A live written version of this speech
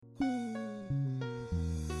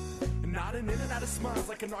nodding in and out of smiles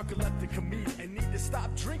like a narcoleptic comedian. Need to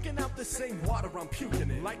stop drinking out the same water I'm puking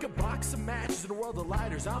in. Like a box of matches in a world of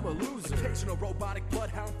lighters, I'm a loser. Occasional robotic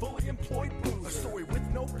bloodhound, fully employed boozer. A story with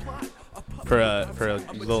no plot. For a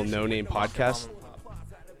little no-name podcast.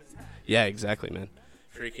 Yeah, exactly, man.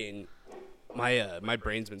 Freaking, my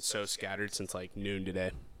brain's been so scattered since like noon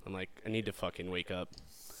today. I'm like, I need to fucking wake up.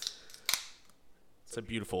 It's a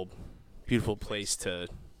beautiful, beautiful place to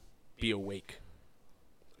be awake.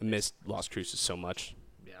 I miss Las Cruces so much.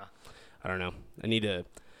 Yeah, I don't know. I need to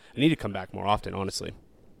come back more often, honestly.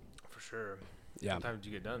 for sure. Yeah. What time did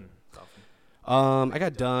you get done? Often? I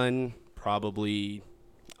got done probably.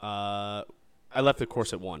 I left the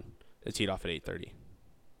course at 1. It teed off at 8:30.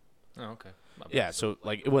 Oh, okay. Yeah, so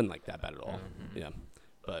like it wasn't like that bad at all. Mm-hmm. Yeah.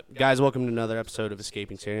 But guys, welcome to another episode of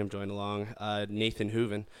Escaping Tyranny. I'm joined along Nathan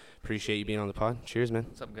Hooven. Appreciate you being on the pod. Cheers, man.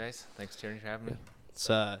 What's up, guys? Thanks, Tierney, for having me. It's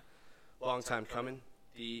a long time coming.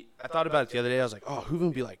 I thought about it the other day. I was like, oh, Hooven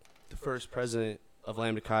would be like the first president of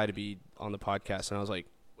Lambda Chi to be on the podcast. And I was like,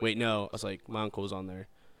 wait, no. I was like, my uncle was on there.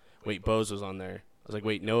 Wait, Bose was on there. I was like,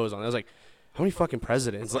 wait, Noah was on there. I was like, how many fucking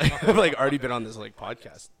presidents like have like already been on this like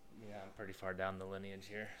podcast? Yeah, I'm pretty far down the lineage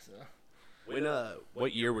here. So,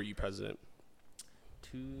 What year were you president?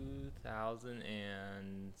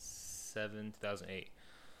 2007, 2008.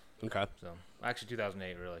 Okay. So actually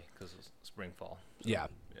 2008 really, because it was spring fall. So, Yeah.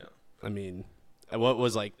 Yeah. I mean, what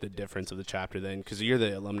was like the difference of the chapter then? Because you're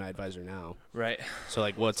the alumni advisor now. Right. So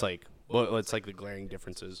like, what's like the glaring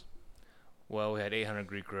differences? Well, we had 800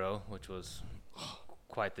 Greek row, which was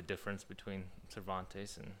quite the difference between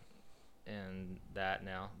Cervantes and that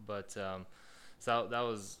now. But so that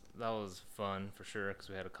was fun for sure, because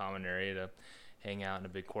we had a common area to hang out in a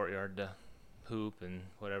big courtyard to hoop and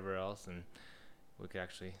whatever else, and we could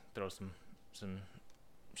actually throw some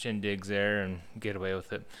shindigs there and get away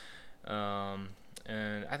with it.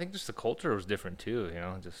 And I think just the culture was different too,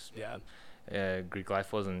 just Yeah. Greek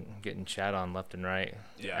life wasn't getting chat on left and right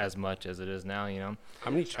as much as it is now, How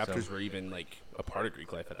many chapters were even like a part of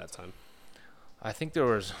Greek life at that time? I think there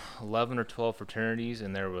was 11 or 12 fraternities,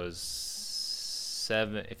 and there was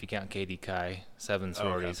 7, if you count Katie Chi, 7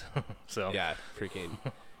 sororities. Okay. So Yeah, freaking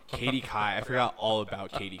Katie Chi. I forgot all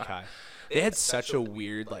about Katie Chi. They had such a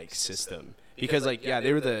weird like system because like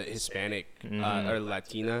they were the Hispanic or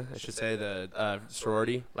Latina, I should say, the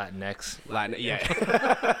sorority. Latinx.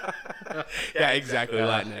 Yeah. Yeah, exactly.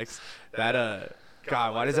 Latinx. That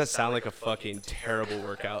God, why does that sound like a fucking terrible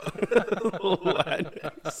workout?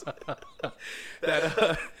 Latinx.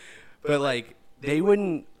 But like they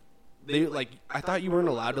like I thought you weren't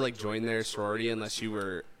allowed to like join their sorority unless you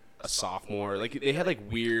were a sophomore. Like they had like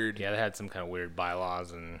weird. Yeah, they had some kind of weird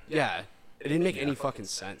bylaws and. Yeah. It didn't make any fucking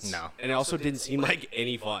sense. No. And it also didn't seem like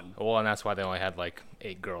any fun. Well, and that's why they only had like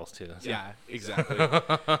 8 girls too. So. Yeah, exactly.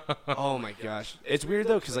 Oh my gosh. It's weird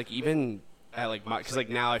though, because like even at like because like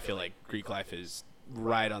now I feel like Greek life is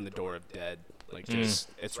right on the door of dead. Like just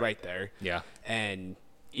it's right there. Yeah. And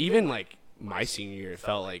even like my senior year, it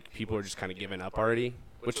felt like people were just kind of giving up already,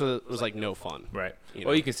 which was like no fun. Right. You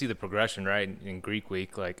Well, know? you can see the progression, right? In Greek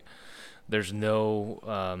week, like there's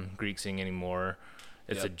no Greek sing anymore.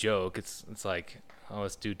 It's a joke. It's like, oh,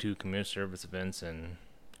 let's do 2 community service events and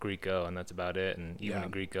Greco, and that's about it. And even in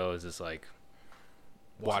Greco is just like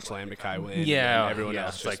watch Lambda Chi win. yeah, and everyone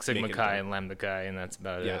else it's just like Sigma making Chi it. and Lambda Chi, and that's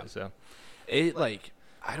about it. So It like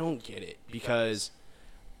I don't get it because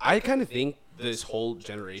I kind of think this whole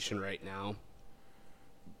generation right now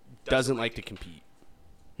doesn't like to compete.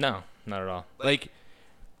 no, not at all. Like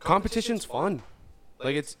competition's fun.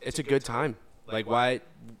 Like it's a good time. Like why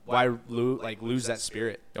lose that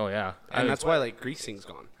spirit? Oh yeah, And that's why like Greek sing's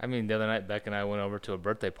gone. I mean, the other night Beck and I went over to a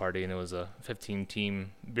birthday party, and it was a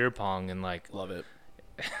 15-team beer pong, and like Love it.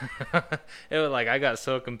 it was like I got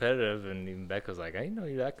so competitive, and even Beck was like, "I didn't know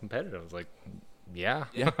you're that competitive." I was like, "Yeah,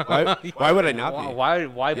 Yeah. Why would I not be?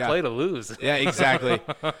 Why Yeah. play to lose?" Yeah, exactly.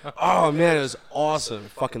 Oh man, it was awesome.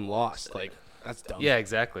 Fucking lost. Like that's dumb. Yeah,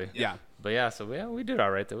 exactly. Yeah. But yeah, so we did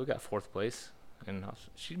all right though. We got 4th place, and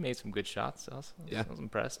she made some good shots. I was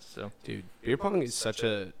impressed. So Dude, beer pong is such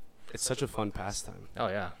a fun pastime. oh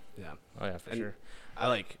yeah, Yeah. for And sure.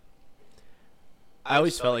 I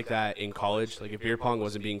always felt like that in college. Like if beer pong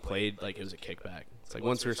wasn't being played, like it was a kickback. It's like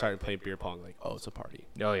once we started playing beer pong, like it's a party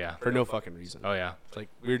Oh yeah, for no fucking reason. oh yeah, It's like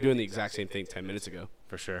we were doing the exact same thing 10 minutes ago,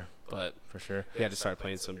 for sure, but for sure. we had to start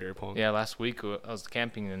playing some beer pong. Yeah, last week I was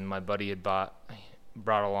camping, and my buddy had brought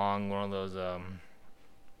along one of those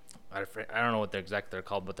I don't know what they're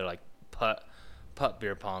called, but they're like putt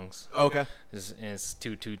beer pongs. Okay. It's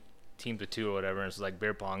two teams of 2 or whatever, and it's like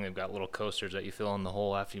beer pong. They've got little coasters that you fill in the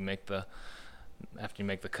hole after you make the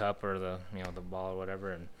cup or the the ball or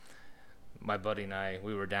whatever. And my buddy and I,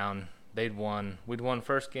 we were down. We'd won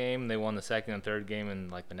first game, they won the second and third game,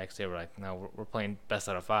 and like the next day we're like, no, we're playing best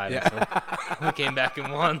out of 5. Yeah. So we came back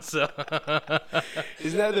and won. So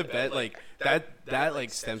Isn't that the bet? Like that like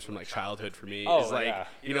stems from like childhood for me. Oh, It's like yeah.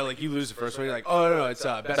 you know, like you lose the first one, you're like, oh no, it's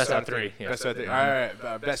best out of 3. yeah. Best out of 3. All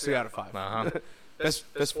right, best 3 out of 5. Uh-huh.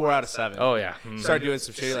 Best 4 out of 7. Oh yeah. Mhm. Start doing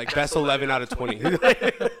some shit like best 11 out of 20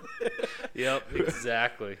 Yep,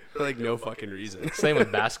 exactly. for like no fucking reason. Same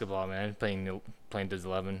with basketball, man. Playing to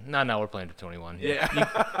 11. No, we're playing to 21. Yeah.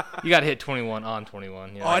 You got to hit 21 on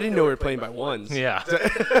 21. You know? Oh, I didn't know we were playing by ones. Yeah.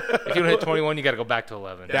 If you don't hit 21, you got to go back to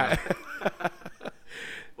 11. Yeah.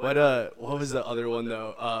 What was the other one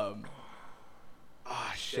though?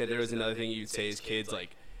 Shit, there was another thing you'd say as kids,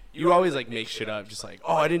 like you always like make shit up, just like,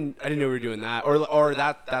 oh, I didn't know we were doing that, or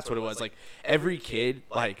that's what it was. Like every kid,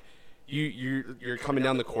 like you're coming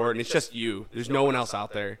down the court and it's just you. There's no one else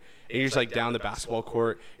out there, and you're just like down the basketball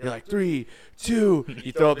court. You're like 3, 2.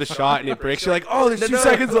 You throw up the shot and it breaks. You're like, oh, there's 2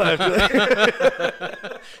 seconds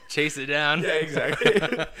left. Chase it down. Yeah,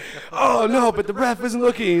 exactly. Oh no, but the ref isn't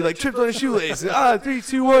looking. He like tripped on his shoelace. 3,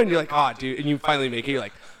 2, 1. You're like, oh, dude, and you finally make it. You're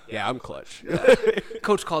like, yeah, I'm clutch.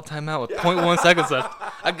 Coach called timeout with 0.1 seconds left.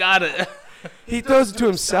 I got it. He throws it to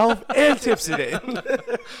himself and tips it in.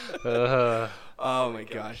 Oh my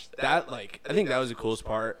gosh, that like I think that was the coolest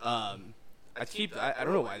part. I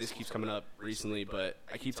don't know why this keeps coming up recently, but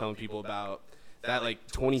I keep telling people about that like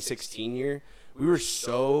 2016 year. We were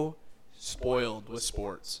so spoiled with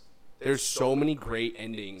sports. There's so many great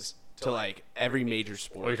endings to like every major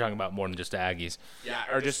sport. What are you talking about? More than just the Aggies. Yeah,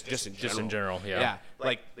 or just in general. Just in general, yeah. Yeah,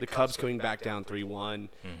 like the Cubs coming back down 3-1.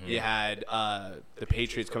 Mm-hmm. You had the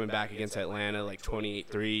Patriots coming back against Atlanta like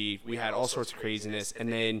 28-3. We had all sorts of craziness,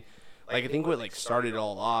 and then like I think what like started it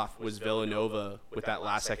all off was Villanova with that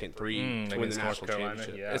last second 3 to win the against North national Carolina,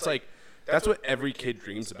 championship. yeah. It's like that's what every kid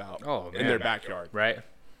dreams about in man. their backyard. Right?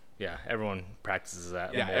 Yeah, everyone practices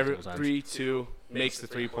that. Yeah, multiple times. 3-2 makes the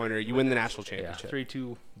 3-pointer. You win the national Yeah, championship.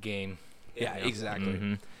 3-2 game. Yeah, Yeah. exactly.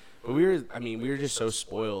 Mhm. But we were just so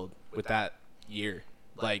spoiled with that year.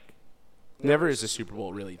 Like, never is the Super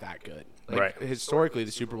Bowl really that good. Like, Right. Historically,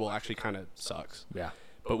 the Super Bowl actually kind of sucks. Yeah.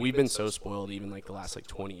 But we've been so spoiled even like the last like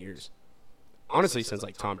 20 years. Honestly, since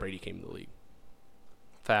like Tom Brady came to the league.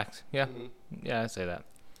 Fact. Yeah. Mm-hmm. Yeah, I'd say that.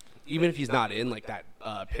 Even if he's not in like that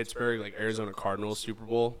Pittsburgh, like Arizona Cardinals Super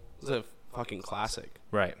Bowl, it's a fucking classic.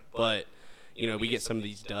 Right. But, you know, we get some of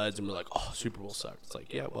these duds and we're like, oh, Super Bowl sucked. It's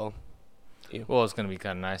like, yeah, well. Well, it's going to be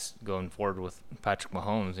kind of nice going forward with Patrick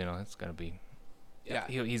Mahomes. You know, it's going to be. Yeah.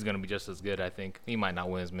 He's going to be just as good, I think. He might not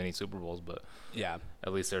win as many Super Bowls, but Yeah.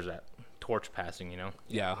 at least there's that torch passing, you know?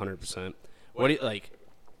 Yeah, 100%. What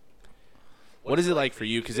is it like for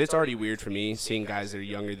you? Because it's already weird for me seeing guys that are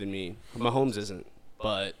younger than me. Mahomes isn't,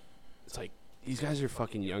 but it's like these guys are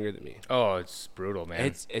fucking younger than me. Oh, it's brutal,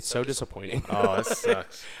 man. It's so disappointing. Oh, it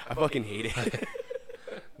sucks. I fucking hate it.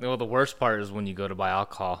 No, the worst part is when you go to buy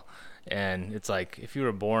alcohol, and it's like if you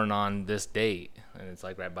were born on this date, and it's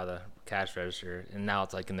like right by the cash register, and now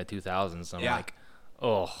it's like in the 2000s. So I'm Yeah. like,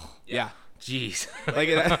 oh, Yeah. jeez. Like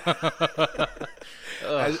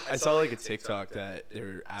I saw like a TikTok that they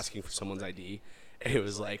were asking for someone's ID, and it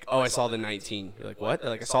was like, "Oh, I saw the 19." You're like, "What?" They're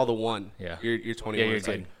like, "I saw the 1." Yeah. You're 21. Yeah, you're It's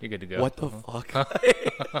good. like, You're good to go. what the fuck? I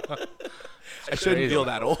shouldn't crazy. feel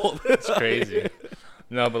that old. It's crazy.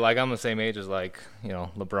 No, but like I'm the same age as like, you know,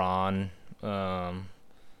 LeBron. I'm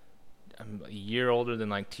a year older than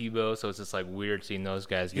like Tebow, so it's just like weird seeing those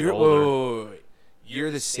guys get You're, older. wait.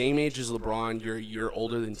 You're the same age as LeBron. You're a year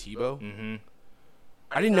older than Tebow. Mm-hmm.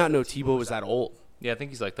 I did not know Tebow was that old. Yeah, I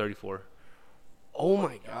think he's like 34. Oh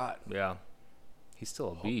my god. Yeah. He's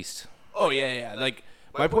still a beast. Oh yeah. Like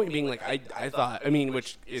my point being, like I thought. I mean,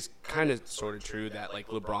 which is kind of sort of true that like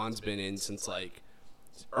LeBron's been in since like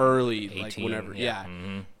early, 18, like whenever. Yeah.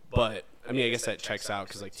 Mm-hmm. But I mean, I guess that checks out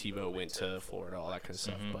because like Tebow went to Florida, all that kind of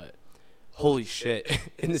stuff. Mm-hmm. But holy shit!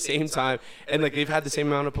 In the same time, and like they've had the same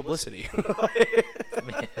amount of publicity.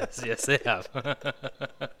 yes, they have.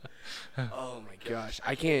 Oh my gosh,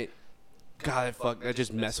 I can't. God, that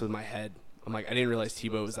just messed with my head. I'm like, I didn't realize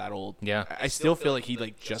Tebow was that old. Yeah. I still feel like he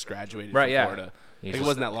like just graduated Right, from yeah. Florida. He's Like, it just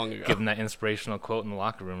wasn't that long ago. Give him that inspirational quote in the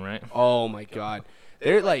locker room, right? Oh my god,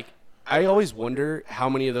 they're like, I always wonder how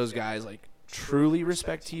many of those guys like truly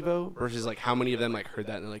respect Tebow versus like how many of them like heard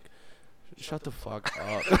that and they're like, shut the fuck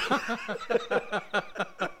up.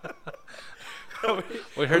 We How heard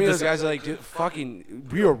many of this. those guys are like, dude, fucking,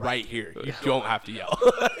 we are right here. You don't have to yell.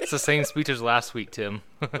 It's the same speech as last week, Tim.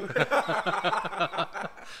 You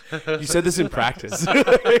said this in practice.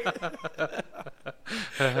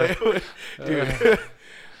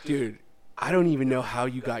 Dude, I don't even know how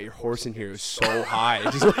you got your horse in here. It was so high.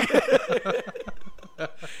 Just like,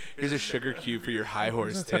 here's a sugar cube for your high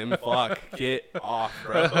horse, Tim. Fuck, get off,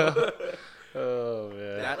 bro. Oh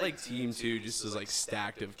man. That like team too, just is like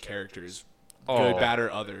stacked of characters, Oh. good, bad,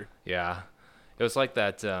 or other. Yeah, it was like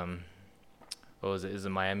that. What was it? Is it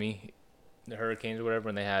Miami, the Hurricanes or whatever?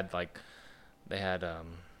 And they had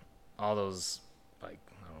all those, like,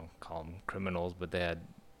 I don't call them criminals, but they had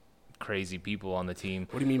crazy people on the team.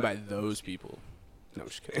 What do you mean by those people? No, I'm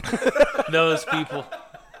just kidding. Those people.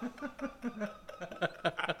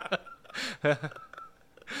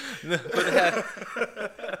 But they had,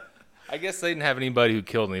 I guess they didn't have anybody who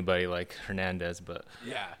killed anybody like Hernandez, but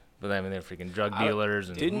Yeah. I mean they're freaking drug dealers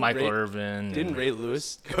and didn't Michael Ray- Irvin. Didn't and, Ray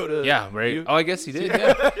Lewis go to? Yeah, Ray. you? Oh, I guess he did.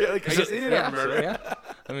 Yeah. Like, I guess they didn't have murder. Yeah.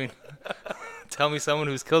 I mean, tell me someone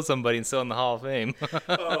who's killed somebody and still in the Hall of Fame.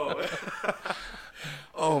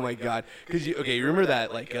 Oh my God! Cause you remember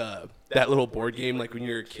that like that little board game like when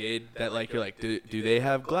you were a kid that like you're like do they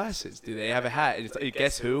have glasses? Do they have a hat? And it's like,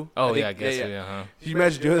 guess who? Oh I think- yeah, guess who? Uh-huh. Can you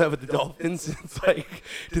imagine doing that with the Dolphins? It's like,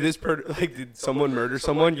 did someone murder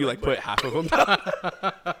someone? You like put half of them down.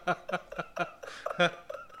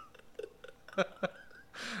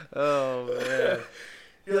 Oh man.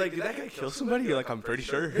 You're like, did that guy kill somebody? You're like, I'm pretty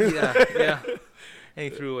sure. Yeah, yeah. And he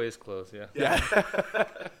threw away his clothes. Yeah. Yeah.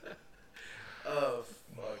 Oh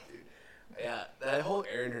fuck, dude. Yeah, that whole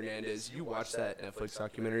Aaron Hernandez. You watched that Netflix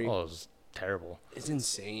documentary? Oh, it was terrible. It's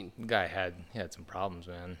insane. The guy had some problems,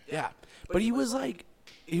 man. Yeah, but he was like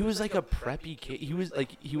a preppy kid. He was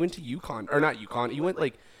like he went to UConn or not UConn. He went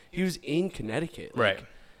like he was in Connecticut. Like, Right.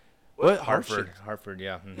 What hardship? Hartford,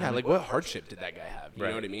 yeah. Mhm. Yeah, like what hardship did that guy have? You Right.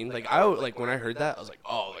 know what I mean? Like I like when I heard that, I was like,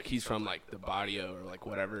 oh, like he's from like the barrio or like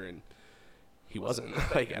whatever, and he wasn't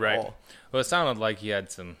like at Right. all. Well, it sounded like he had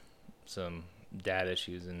some dad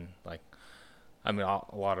issues, and like, I mean,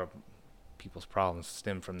 a lot of people's problems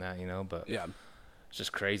stem from that, you know. But Yeah, it's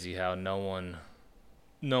just crazy how no one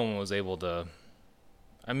was able to.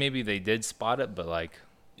 Maybe they did spot it, but like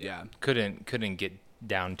yeah, couldn't get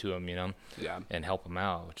down to him, you know, yeah, and help him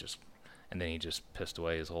out, and then he just pissed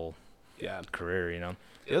away his whole yeah. career, you know.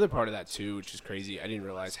 The other part of that too, which is crazy, I didn't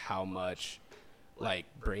realize how much like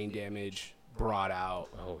brain damage brought out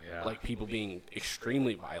Oh yeah. like people being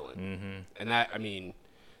extremely violent. Mm-hmm. And that, I mean,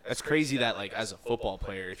 that's crazy that like as a football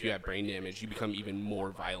player, if you have brain damage, you become even more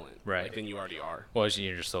violent, Right. like, than you already are. Well,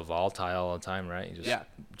 you're just so volatile all the time, right? You just Yeah.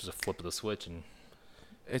 just a flip of the switch and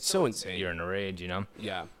It's so insane. you're in a rage, you know.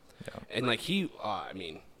 Yeah. Yeah. And like I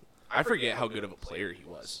mean, I forget how good of a player he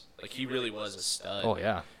was. Like he really was a stud. Oh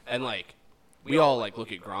yeah. And like we all like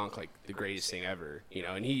look at Gronk like the greatest thing ever, you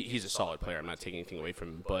know, and he's a solid player. I'm not taking anything away from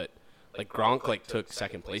him, but like Gronk like took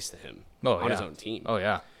second place to him on his own team. Oh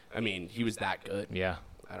yeah. I mean, he was that good. Yeah.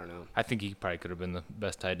 I don't know. I think he probably could have been the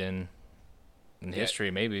best tight end in Yeah.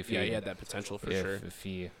 history, maybe if Yeah, he he had that potential for if, sure. if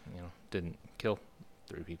he didn't kill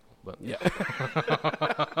 3 people, but Yeah.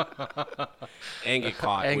 And get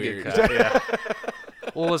caught. and Weird. get caught. Yeah.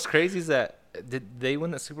 Well, what's crazy is that did they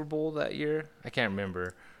win the Super Bowl that year? I can't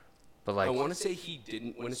remember, but like I want to say he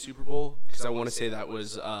didn't win a Super Bowl because I want to say that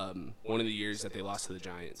was one of the years that they lost to the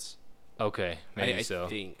Giants. okay, maybe I so.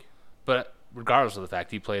 think. But regardless of the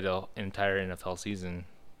fact, he played an entire NFL season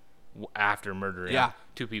after murdering Yeah.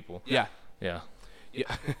 2 people. Yeah. Yeah.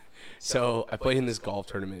 Yeah. So I played in this golf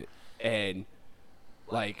tournament and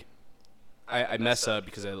like I mess up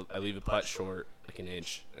because I leave the putt short like an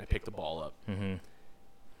inch and I pick the ball up. Mm-hmm.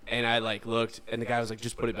 And I like looked and the guy was like,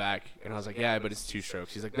 just put it back. And I was like, yeah, but it's 2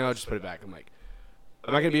 strokes. He's like, no, just put it back. I'm like,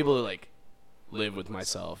 am I going to be able to like live with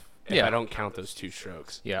myself if Yeah. I don't count those 2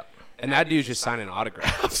 strokes? Yeah. And that dude's just signing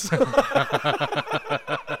autographs. Could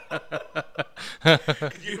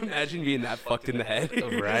you imagine being that fucked in the head? You're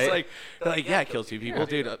just Right. like, yeah, I killed 2 people.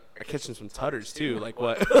 Dude, I catch him some tutters too. Like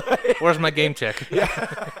what? Where's my game check?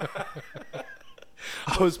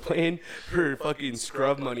 I was playing for fucking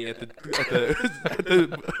scrub money at the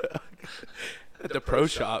pro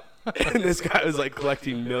shop, and this guy was like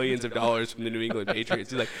collecting millions of dollars from the New England Patriots.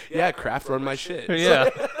 He's like, yeah, Kraft run my shit. Yeah.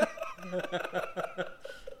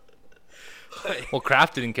 Well,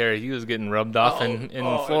 Kraft didn't care. He was getting rubbed off in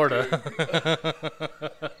Florida.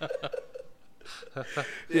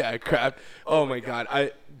 Yeah, Kraft. Oh my God,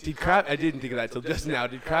 I didn't think of that till just now.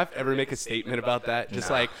 Did Kraft ever make a statement about that? Just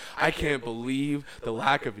like, I can't believe the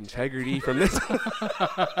lack of integrity from this.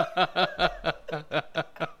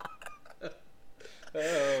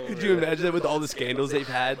 Could you imagine that with all the scandals they've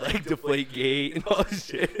had, like Deflategate and all this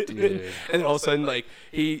shit? Dude. And then all of a sudden, like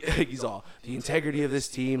he's all the integrity of this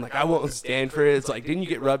team. Like I won't stand for it. It's like, didn't you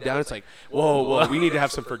get rubbed down? It's like, whoa, we need to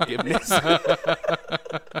have some forgiveness.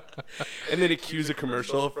 And then accuse a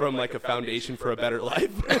commercial from like a foundation for a better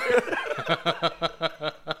life.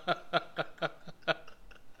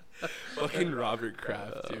 Fucking Robert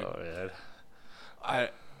Kraft, dude. Oh man. I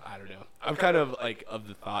don't know. I'm kind of like of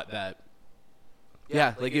the thought that,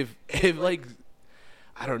 yeah, like if like,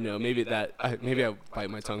 I don't know, maybe I bite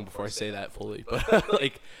my tongue before I say that fully, but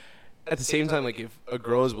like at the same time, like if a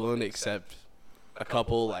girl is willing to accept a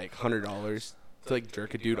couple like $100 to like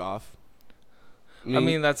jerk a dude off, I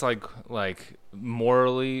mean that's like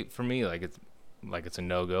morally for me, like it's a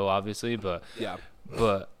no-go, obviously, but yeah,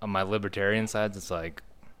 but on my libertarian sides, it's like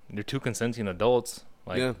you're two consenting adults.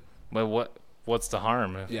 Like, yeah. but what's the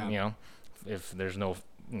harm? If, Yeah. You know, if there's no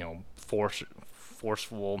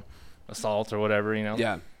forceful assault or whatever, you know.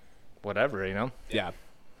 Yeah. Whatever, you know. Yeah.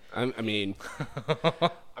 I mean,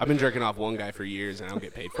 I've been jerking off one guy for years and I don't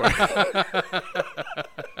get paid for it.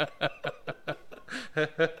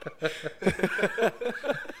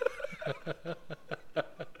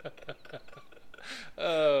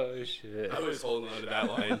 Oh shit! I was holding on to that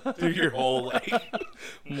line through your whole like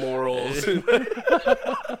morals.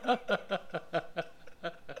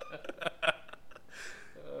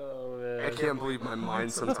 Oh man! I can't believe my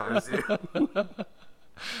mind sometimes, dude. That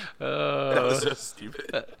Oh, was so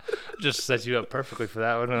stupid. just set you up perfectly for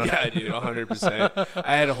that one. Huh? Yeah, dude, 100%.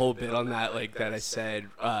 I had a whole bit on that, like that I said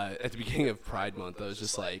at the beginning of Pride Month. I was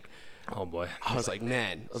just like, Oh boy. I was like,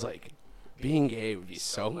 man, I was like, being gay would be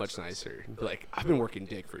so much nicer. Like, I've been working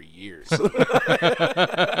dick for years.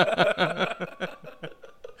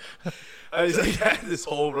 I was like, I had this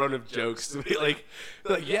whole run of jokes to be like,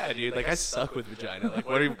 yeah, dude, like I suck with vagina. Like,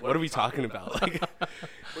 what are we talking about? Like,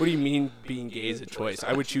 what do you mean being gay is a choice?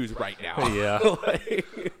 I would choose right now. Yeah.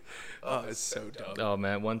 Like, oh, it's so dumb. Oh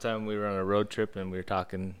man, one time we were on a road trip and we were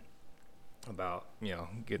talking about, you know,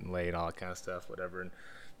 getting laid, all that kind of stuff, whatever. And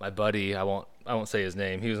my buddy, I won't say his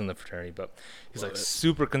name. He was in the fraternity, but he's like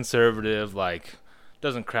super conservative, like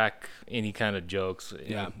doesn't crack any kind of jokes,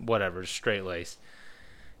 you know, whatever, straight laced.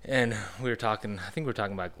 And we were talking, I think we were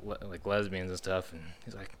talking about like lesbians and stuff, and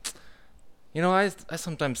he's like, you know, I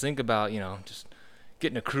sometimes think about, you know, just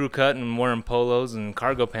getting a crew cut and wearing polos and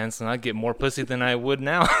cargo pants, and I'd get more pussy than I would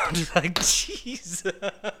now. I'm just like, jeez.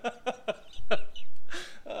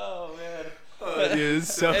 Oh man. It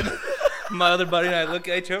is so. And my other buddy and I look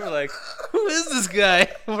at each other like, who is this guy?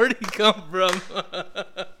 Where did he come from?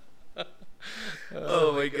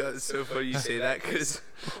 Oh my god, it's so funny you say that because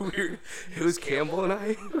it was Campbell and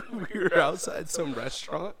I. We were outside some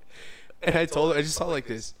restaurant, and I just saw like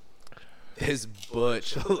this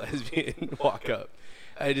butch lesbian walk up.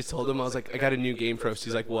 I just told him, I was like, I got a new game for us.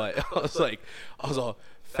 He's like, what? I was all,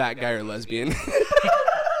 fat guy or lesbian.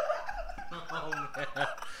 Oh man.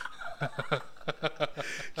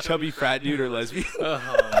 Chubby frat dude or lesbian.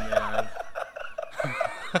 Oh man.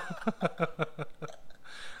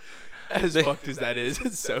 As fucked as that is,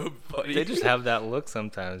 it's so funny. They just have that look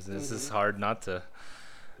sometimes. It's just hard not to.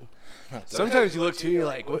 Sometimes you look too and you're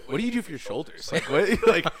like, what do you do for your shoulders? Like, what?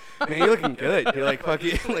 Like, man, you're looking good. You're like,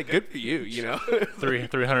 fucking, like, good for you, you know?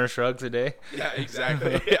 300 shrugs a day. Yeah,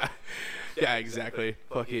 exactly. Yeah, exactly.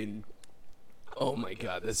 Fucking, oh my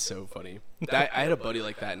god, that's so funny. I had a buddy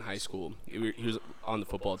like that in high school. He was on the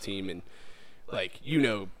football team, and like, you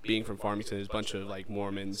know, being from Farmington, there's a bunch of like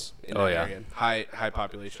Mormons in that area. High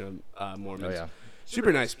population of Mormons. Oh yeah.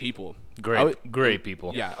 Super nice people. Great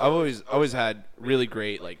people. Yeah, I've always had really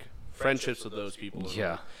great like friendships with those people.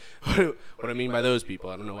 Yeah. What I mean by those people,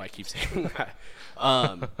 I don't know why I keep saying that.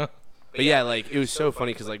 But yeah, like it was so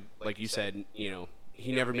funny because like you said, you know,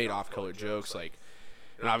 he never made off-color jokes. Like,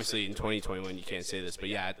 and obviously in 2021 you can't say this, but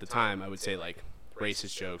yeah, at the time I would say like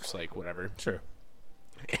racist jokes, like whatever. Sure.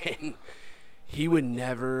 And he would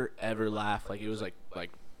never ever laugh. Like it was like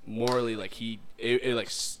morally, like it like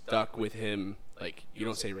stuck with him. Like, you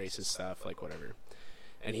don't say racist stuff, like whatever.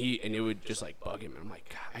 And it would just like bug him. I'm like,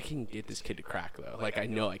 God, I can get this kid to crack though. Like, I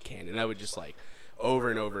know I can. And I would just like over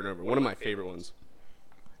and over and over. One of my favorite ones.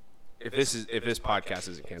 If this podcast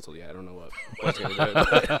isn't canceled yet, I don't know what's gonna do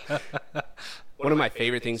it. But one of my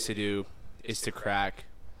favorite things to do is to crack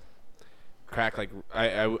like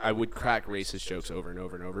I would crack racist jokes over and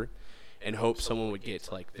over and over, and hope someone would get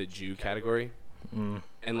to like the Jew category, and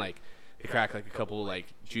like they crack like a couple like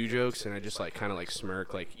Jew jokes, and I just like kind of like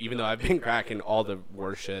smirk, like even though I've been cracking all the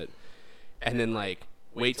worst shit, and then like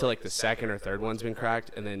wait till like the second or third one's been cracked,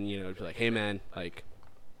 and then, you know, be like, hey man, like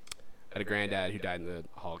I had a granddad who died in the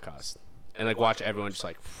Holocaust. and like watch everyone just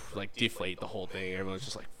like deflate the whole thing. Everyone's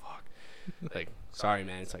just like, fuck. Like, sorry,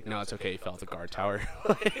 man. It's like, no, it's okay. You fell off the guard tower.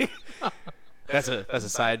 Like, that's a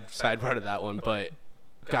side part of that one. But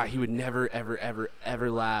God, he would never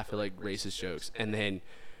ever laugh at like racist jokes. And then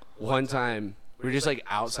one time we were just like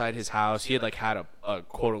outside his house. He had like had a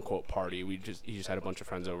quote unquote party. He just had a bunch of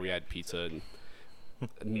friends over. We had pizza and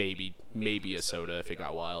maybe a soda if it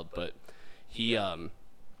got wild. But he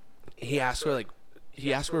asked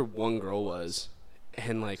where one girl was.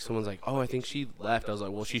 And, like, someone's like, oh, I think she left. I was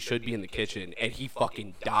like, well, she should be in the kitchen. And he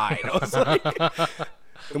fucking died. I was like,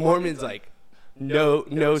 the Mormon's like,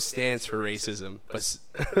 no stance for racism. But,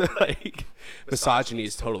 like, misogyny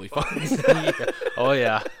is totally fine. Yeah. Oh,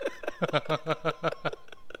 yeah.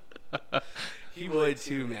 He would,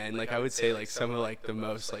 too, man. Like, I would say, like, some of, like, the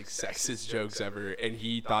most, like, sexist jokes ever. And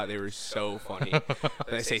he thought they were so funny.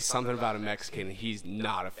 And I say something about a Mexican, and he's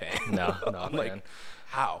not a fan. No, I'm man. like,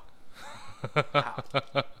 how?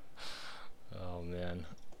 Oh man,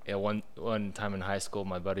 yeah. One time in high school,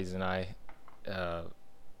 my buddies and I,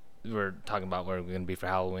 we were talking about where we're gonna be for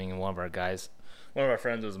Halloween, and one of our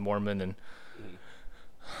friends was Mormon, and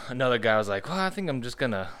another guy was like, "Well, I think I'm just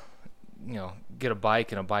gonna, get a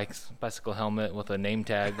bike and a bicycle helmet with a name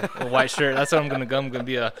tag, a white shirt. That's what I'm gonna go. I'm gonna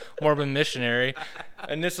be a Mormon missionary."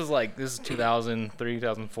 And this is 2003,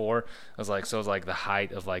 2004. It was like the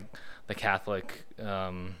height of like the Catholic.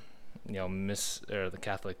 The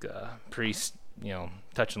Catholic priest,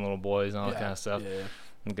 touching little boys and all that kind of stuff. Yeah.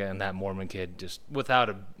 Again, that Mormon kid just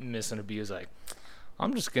without missing a beat was like,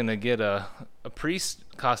 I'm just gonna get a priest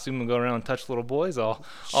costume and go around and touch little boys all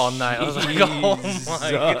night. I was like, oh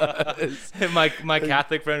my god! And my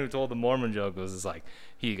Catholic friend who told the Mormon joke was just like,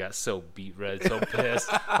 he got so beat red, so pissed.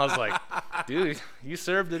 I was like, dude, you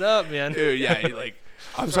served it up, man. Dude, yeah,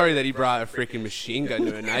 I'm sorry that he brought a freaking machine gun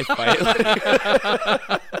to a knife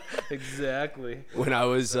fight. Exactly. When I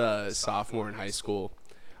was a sophomore in high school,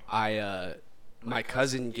 my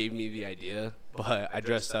cousin gave me the idea, but I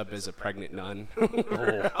dressed up as a pregnant nun.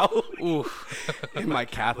 And my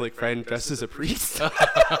Catholic friend dressed as a priest.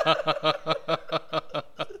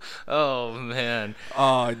 Oh man.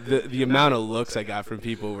 Oh, the amount of looks I got from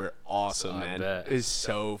people were awesome, I man. bet. It's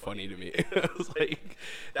so funny to me. It was like,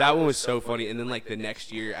 that one was so funny. And then like the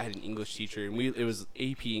next year, I had an English teacher, and it was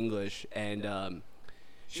AP English, and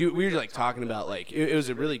we were like talking about like it was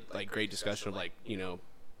a really like great discussion of like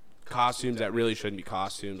costumes that really shouldn't be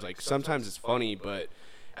costumes. Like sometimes it's funny, but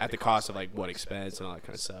at the cost of like what expense and all that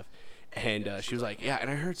kind of stuff. And she was like, yeah, and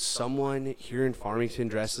I heard someone here in Farmington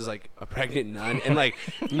dressed as like a pregnant nun, and like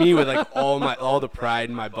me with like all the pride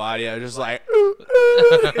in my body, I was just like,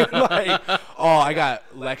 like, oh, I got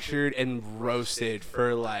lectured and roasted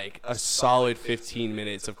for like a solid 15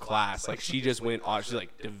 minutes of class. Like she just went off. She's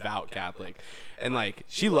like devout Catholic, and like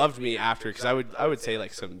she loved me after, because I would say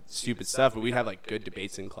like some stupid stuff, but we'd have like good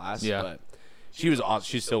debates in class. Yeah. But she was awesome.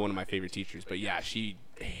 She's still one of my favorite teachers. But yeah, she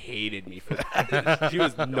hated me for that. She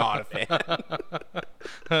was not a fan.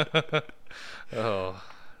 Oh,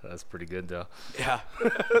 that's pretty good though. Yeah,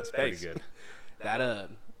 That's pretty good. That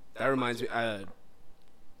reminds me.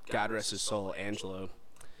 God rest his soul, Angelo.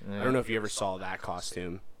 I don't know if you ever saw that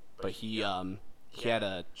costume, but he had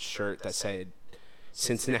a shirt that said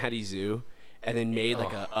Cincinnati Zoo, and then made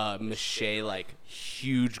like a mache like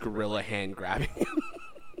huge gorilla hand grabbing him.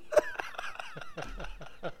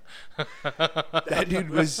 That dude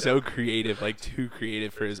was so creative, like too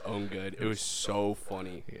creative for his own good. It was so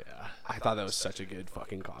funny. Yeah. I thought that was such a good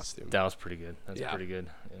fucking costume. That was pretty good. That's Yeah. pretty good.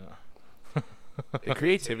 Yeah. The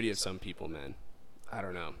creativity of some people, man. I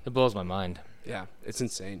don't know. It blows my mind. Yeah, it's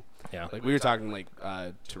insane. Yeah. Like we were talking like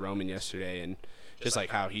to Roman yesterday, and just like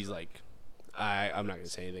how he's like, I'm not gonna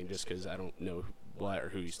say anything just because I don't know what or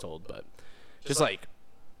who he's told, but just like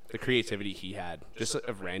the creativity he had, just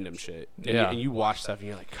of random shit. And Yeah. and you watch stuff and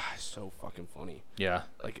you're like, God, it's so fucking funny. Yeah.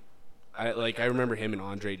 Like I remember him and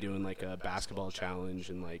Andre doing like a basketball challenge,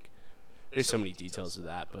 and like there's so many details of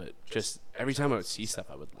that, but just every time I would see stuff,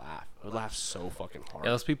 I would laugh. I would laugh so fucking hard.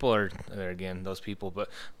 Yeah, those people are there again. Those people, but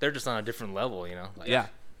they're just on a different level, you know. Like, Yeah.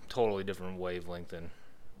 Totally different wavelength than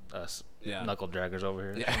us. Yeah. Knuckle draggers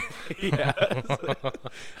over here. Yeah, yeah.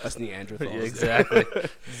 Us Neanderthals. Yeah, exactly.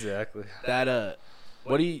 Exactly. That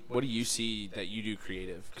what do you see that you do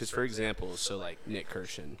creative? Because for example, so like Nick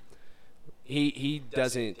Kirshen, he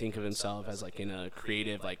doesn't think of himself as like in a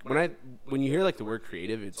creative, like when you hear like the word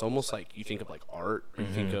creative, it's almost like you think of like art, or you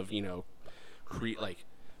think of like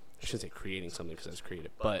I shouldn't say creating something because that's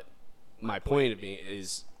creative, but my point of being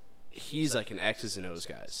is he's like an X's and O's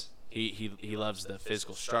guys. He loves the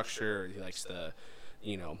physical structure. He likes the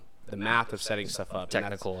math of setting stuff up.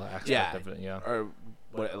 Technical aspect yeah, of it, yeah. Or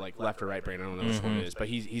what like left or right brain. I don't know which one it is, but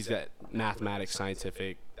he's got mathematics,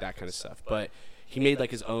 scientific, that kind of stuff. But he made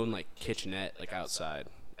like his own like kitchenette like outside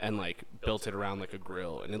and like built it around like a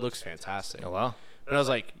grill, and it looks fantastic. Oh wow. But I was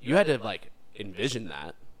like, you had to like envision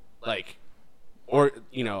that, like, or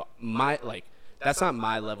my like. That's not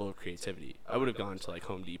my level of creativity. I would have gone to like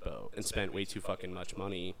Home Depot and spent way too fucking much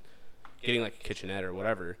money getting like a kitchenette or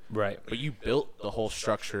whatever. Right. But you built the whole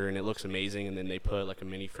structure and it looks amazing, and then they put like a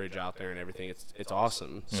mini fridge out there and everything. It's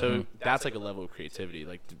awesome. So that's like a level of creativity.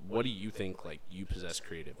 Like, what do you think like you possess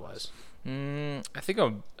creative wise? I think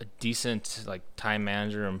I'm a decent like time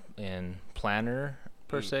manager and planner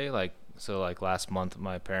per se. Like like last month,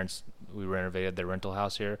 my parents, we renovated their rental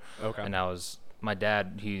house here. Okay. And my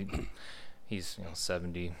dad, he's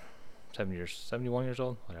 71 years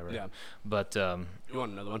old, whatever. Yeah. But You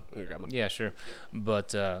want another one? I'm gonna grab one. yeah, sure.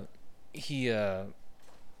 But he I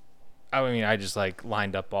mean, I just like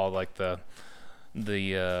lined up all like the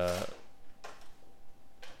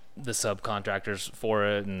subcontractors for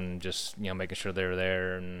it, and just making sure they were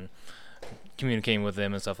there and communicating with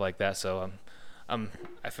them and stuff like that. So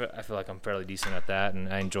I feel like I'm fairly decent at that,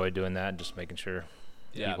 and I enjoy doing that and just making sure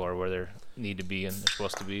people are where they need to be and they're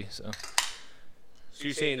supposed to be. So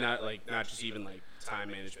you're saying not just even like time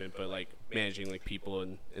management, but like managing like people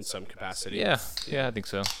in some capacity. yeah, I think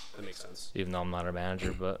so. That makes sense. Even though I'm not a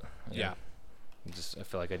manager, but Yeah. I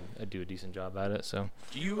feel like I do a decent job at it. So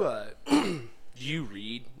Do you do you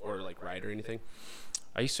read or like write or anything?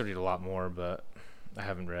 I used to read a lot more, but I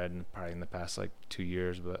haven't read probably in the past like 2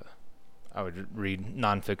 years. But I would read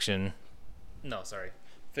nonfiction. No, sorry,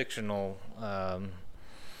 fictional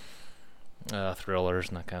thrillers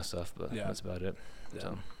and that kind of stuff. But Yeah. that's about it. Yeah.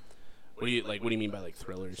 So, What do you mean by like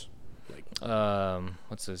thrillers? Like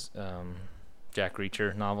what's this? Jack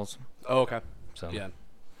Reacher novels. Oh, okay. So Yeah.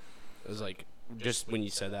 It was like, just when you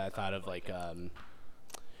said that, I thought of like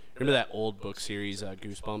remember that old book series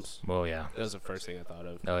Goosebumps? Well, yeah. That was the first thing I thought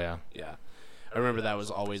of. Oh yeah. Yeah. I remember that was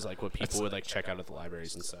always like what people would like check out at the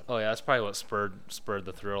libraries and stuff. Oh yeah. That's probably what spurred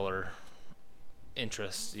the thriller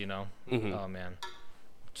interest. Mhm. Oh man.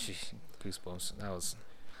 Gee, Goosebumps. That was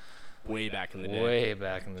Way back in the day. way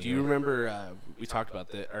back in the day. Do you remember we talked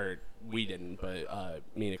about or we didn't, but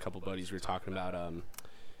me and a couple buddies were talking about do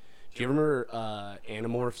you remember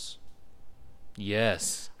Animorphs?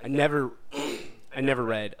 Yes. I never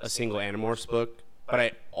read a single Animorphs book, but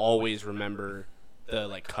I always remember the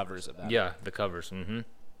like covers of that. Yeah, the covers. Mm-hmm.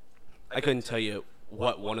 I couldn't tell you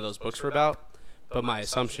what one of those books were about, but my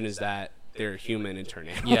assumption is that they're human and turn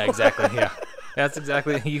animal. Yeah, exactly. Yeah, that's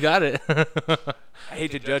exactly. You got it. I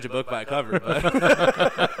hate to judge a book by a cover, but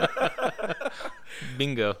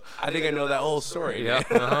Bingo. I think I know that whole story. Yeah.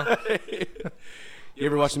 man. Uh-huh. You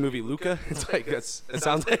ever watch the movie Luca? It's like it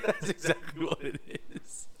sounds like that's exactly what it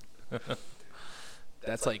is.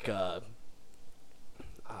 That's like man,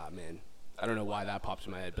 I don't know why that pops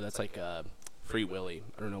in my head, but that's like Free Willy.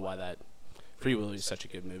 I don't know why that Free Willy is such a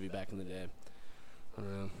good movie back in the day. I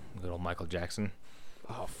don't know. Good old Michael Jackson.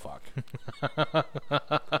 Oh fuck.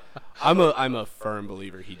 I'm a firm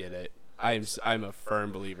believer he did it. I'm a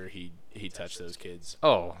firm believer he touched those kids.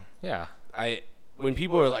 Oh yeah. When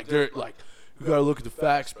people are like, they're like, you gotta look at the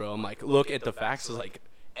facts, bro. I'm like, look at the facts. It's like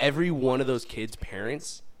every one of those kids'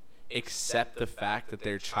 parents accept the fact that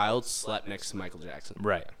their child slept next to Michael Jackson.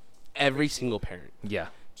 Right. Every single parent. Yeah.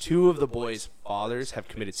 2 of the boys' fathers have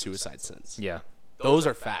committed suicide since. Yeah. Those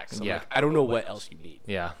are facts. I'm Yeah. like, I don't know what else you need.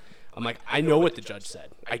 Yeah. I'm like, I know what the judge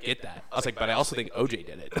said. I get that. I was like, but I also think OJ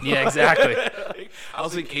did it. Yeah. Exactly. I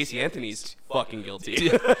also think Casey Anthony's fucking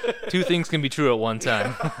guilty. 2 things can be true at one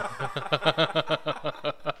time.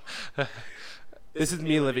 This is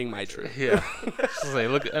me living my truth. Yeah.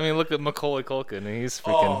 Look at Macaulay Culkin. He's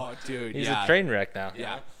freaking. Oh, dude. He's yeah. a train wreck now.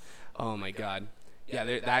 Yeah. Oh my God.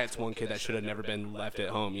 Yeah, that's one kid that should have never been left at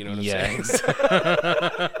home. You know what I'm Yeah.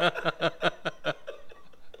 saying?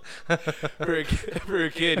 For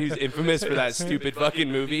a kid who's infamous for that stupid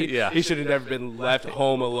fucking movie, Yeah. he should have never been left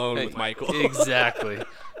home alone with Michael. Exactly.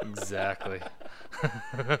 Exactly.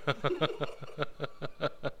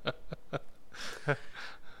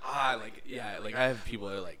 I have people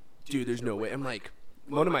that are like, dude, there's no way. I'm like,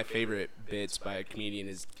 one of my favorite bits by a comedian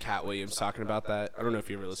is Cat Williams talking about that. I don't know if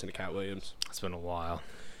you ever listen to Cat Williams. It's been a while.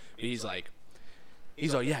 He's like, you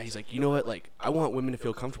know what? Like, I want women to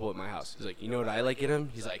feel comfortable at my house. He's like, you know what I like in them?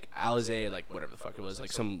 He's like, Alizé, like whatever the fuck it was,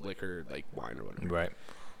 like some liquor, like wine or whatever. Right.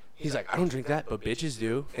 He's like, I don't drink that, but bitches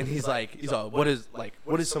do. And he's all, what does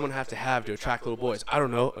someone have to attract little boys? I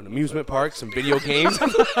don't know, an amusement park, some video games.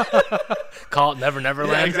 Call it Never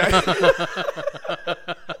Neverland. Yeah,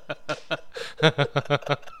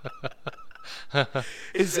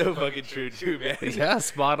 exactly. It's so fucking true too, man. Yeah,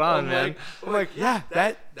 spot on, man. I'm like, yeah,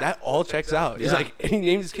 that all checks out. He's Yeah. like, and he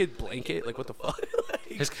named his kid Blanket. Like, what the fuck?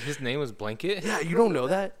 Like, His name was Blanket? yeah, you don't know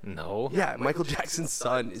that? No. Yeah, Michael Jackson's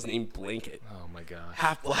son is named Blanket. Oh my gosh.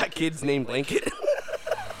 Half black kid's named Blanket.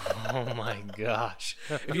 Oh my gosh.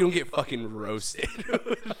 If you don't get fucking roasted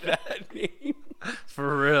with that name.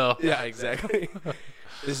 For real. Yeah, exactly.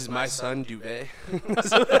 This is my son, Duvet.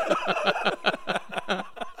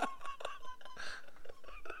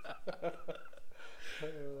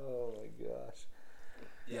 Oh my gosh.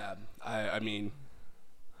 Yeah, I mean,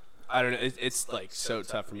 I don't know. It's like so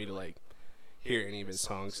tough for me to like hear any of his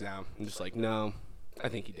songs now. I'm just like, no, I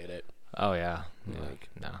think he did it. Oh yeah. Like-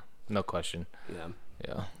 No question. Yeah.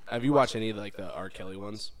 Yeah. Have you watched any of like the R. Kelly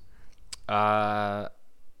ones?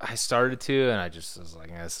 I started to, and I just was like,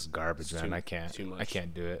 this is garbage, It's man. too- I can't. too I much.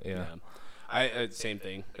 can't do it. Yeah. I same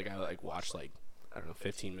thing. Like I like watched like I don't know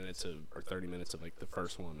 15 minutes of or 30 minutes of like the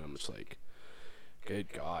first one. And I'm just like,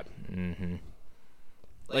 good God. Mm-hmm.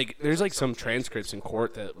 Like there's like some transcripts in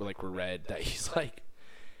court that were read that he's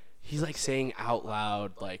like saying out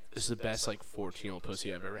loud like this is the best like 14-year-old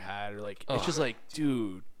pussy I've ever had, or like it's just like,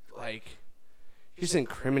 dude, like you're just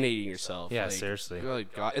incriminating yourself. Yeah, like, seriously. you're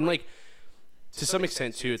like, God. And like to some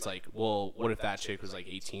extent too, it's like, well, what if that chick was like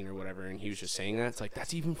 18 or whatever and he was just saying that? It's like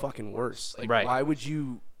that's even fucking worse. Like Right. why would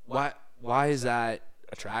you why is that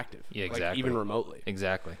attractive? Yeah, Like, exactly. even remotely.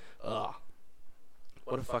 Exactly. Ugh.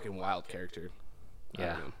 What a fucking wild character. I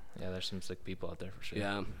Yeah. don't know. Yeah, there's some sick people out there for sure.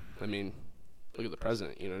 Yeah, I mean, look at the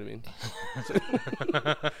president. You know what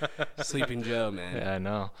I mean? Sleeping Joe, man. Yeah, I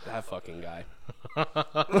know. That fucking guy.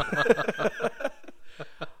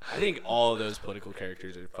 I think all of those political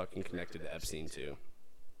characters are fucking connected to Epstein too.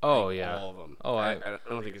 Oh Like, yeah. all of them. Oh, I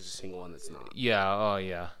don't think there's a single one that's not. Yeah. Oh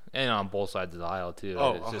yeah. And on both sides of the aisle too.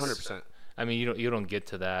 Oh, It's just- 100%. I mean, you don't get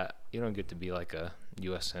to that. You don't get to be like a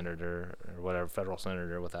U.S. senator or whatever, federal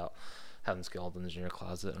senator, without having skeletons in your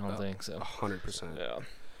closet. I don't think so. 100%.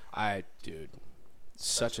 Yeah. Dude,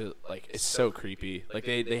 such a like. It's so creepy. Like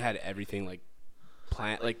they had everything like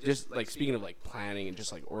plan. Like just like speaking of like planning and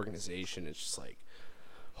just like organization. It's just like,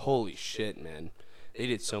 holy shit, man. They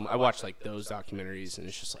did so. I watched like those documentaries and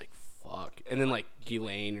it's just like fuck. And then like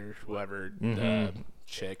Ghislaine or whoever the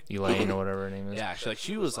chick. Elaine or whatever her name is. Yeah,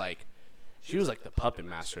 she was like the puppet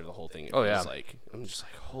master of the whole thing. It Oh, was yeah. like I'm just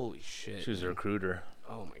like holy shit. She was a recruiter.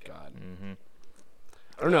 Oh my god.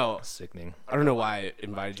 I don't know. Sickening. I don't know why I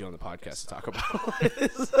invited you on the podcast to talk about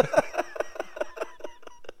this.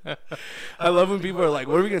 I love when people are like,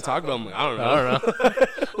 "What are we gonna talk about?" I'm like, "I don't know. I don't know.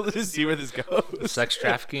 We'll just see where this goes." Sex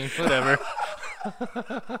trafficking, whatever.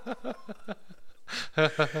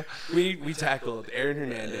 We tackled Aaron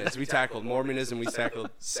Hernandez. We tackled Mormonism. We tackled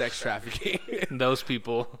sex trafficking. Those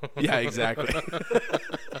people. Yeah, exactly.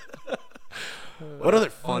 What other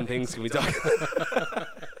fun things can we talk about?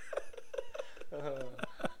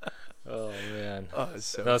 Oh man. Oh, it's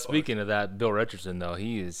so Now, fun. speaking of that, Bill Richardson though,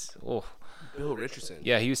 he is. Oh, Bill Richardson.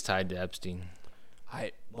 yeah, he was tied to Epstein.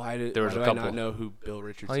 Why did There was why a do I couple. not know who Bill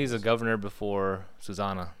Richardson Well, he's a is? governor before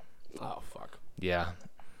Susanna. Oh fuck. Yeah.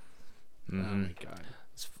 Oh my god.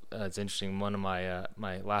 It's interesting. One of my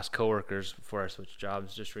my last coworkers before I switched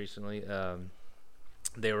jobs just recently,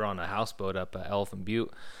 they were on a houseboat up at Elephant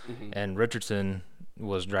Butte, and Richardson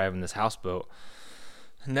was driving this houseboat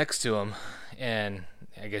next to him, and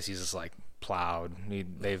I guess he's just like plowed.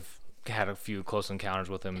 They've had a few close encounters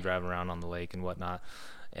with him driving around on the lake and whatnot,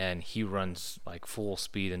 and he runs like full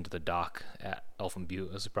speed into the dock at Elephant Butte.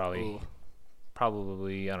 It was probably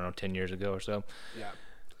I don't know 10 years ago or so. Yeah.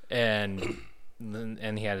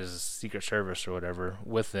 And he had his Secret Service or whatever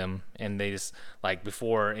with him, and they just like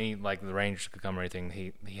before any like the Rangers could come or anything,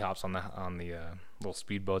 he hops on the little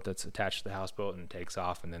speedboat that's attached to the houseboat and takes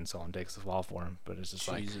off, and then someone takes the fall for him. But it's just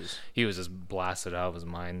like Jesus. he was just blasted out of his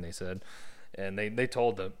mind. They said, and they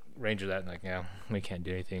told the Ranger that like, yeah, we can't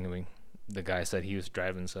do anything. The guy said he was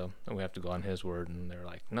driving, so we have to go on his word. And they're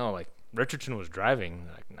like, no, like Richardson was driving.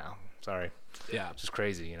 They're like, no, sorry, Yeah. it's just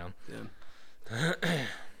crazy, you know. Yeah.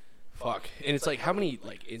 Fuck. And it's like how many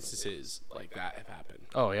like instances like that have happened?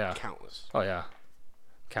 Oh yeah. Countless. Oh yeah.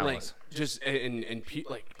 Countless. Like just and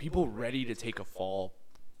like people ready to take a fall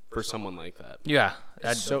for someone like that. Yeah.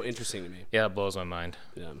 That's so interesting to me. Yeah, that blows my mind.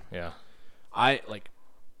 Yeah. Yeah. I like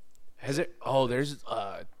has it there's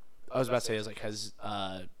I was about to say has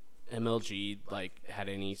MLG like had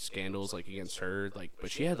any scandals like against her, like, but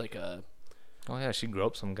she had like a Oh yeah, she grew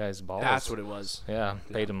up some guy's balls. that's what it was. Yeah,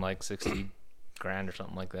 paid him like 60 grand or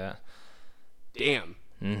something like that. Damn.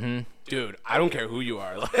 Mm-hmm. Dude, I don't care who you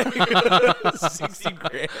are. Like 60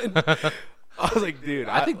 grand. I was like, dude,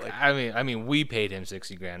 I think I mean we paid him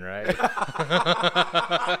 $60,000, right?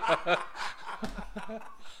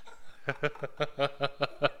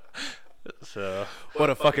 So what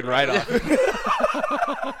a fucking write-off.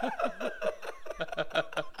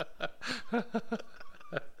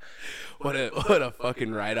 What a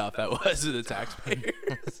fucking write-off that was to the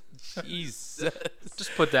taxpayers. Jesus.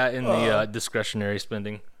 just put that in the discretionary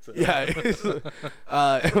spending. So. Yeah.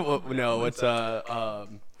 No, what's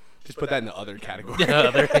just put that in the other category.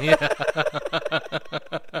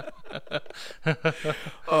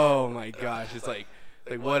 Oh my gosh, it's like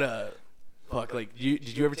what a fuck. Like,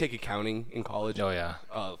 did you ever take accounting in college? Oh yeah.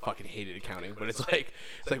 Fucking hated accounting, but it's like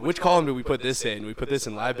which column do we put this in? We put this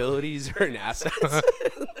in liabilities or in assets?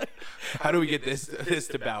 How do we get this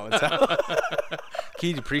to balance out? Can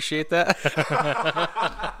you appreciate that?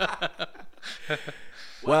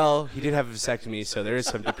 Well, he did have a vasectomy, so there is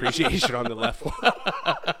some depreciation on the left one.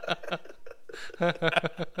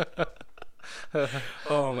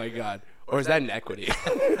 Oh my god. Or is that an equity?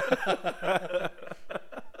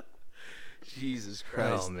 Jesus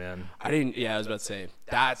Christ. Oh man. I was about to say,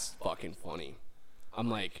 that's fucking funny. I'm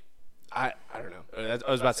like, I don't know.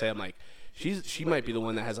 I was about to say, I'm like, she might be the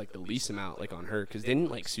one that has like the least amount like on her, because didn't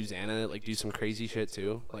like Susanna like do some crazy shit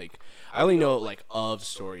too? Like, I only know like of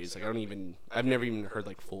stories. Like, I've never even heard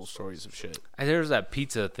like full stories of shit. There was that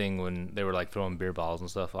pizza thing when they were like throwing beer bottles and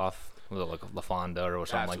stuff off, was it like La Fonda or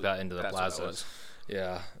something like that into the plaza?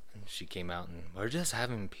 Yeah. And she came out and we're just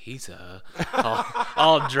having pizza,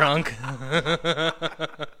 all drunk.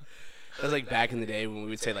 That was like back in the day when we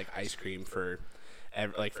would say like ice cream for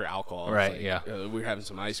alcohol. Right, like, yeah. We were having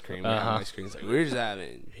some ice cream. We're having ice cream. It's like, we're just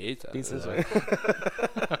having pizza.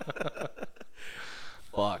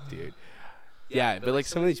 Fuck, dude. Yeah, but like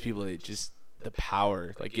some of these people, it just, the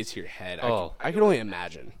power like gets to your head. I could only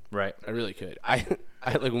imagine. Right. I really could. I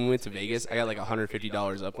like when we went to Vegas, I got like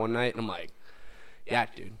 $150 up one night, and I'm like, yeah,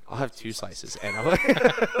 dude, I'll have 2 slices, and I'm like,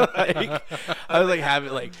 I was like, have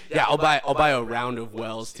it like, yeah, I'll buy a round of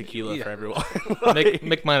Wells tequila for everyone. Like,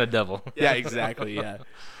 make mine a devil. Yeah, exactly. Yeah.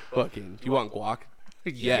 Fucking. Do you want guac?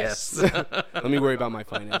 Yes. Let me worry about my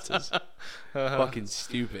finances. Fucking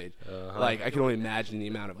stupid. Like, I can only imagine the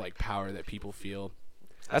amount of like power that people feel.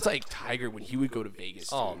 That's like Tiger when he would go to Vegas.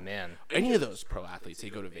 Oh dude. man. Any of those pro athletes, they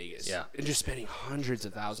go to Vegas. Yeah. And just spending hundreds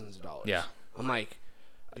of thousands of dollars. Yeah. I'm like,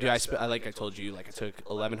 dude, I told you, like I took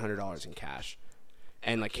 $1,100 in cash,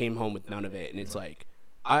 and like came home with none of it, and it's like,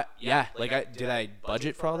 did I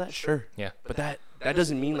budget for all that? Sure. Yeah. But that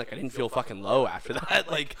doesn't mean like I didn't feel fucking low after that.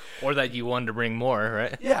 Like, or that you wanted to bring more,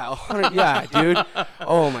 right? yeah, 100, yeah, dude.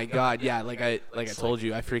 Oh my god, yeah. Like I told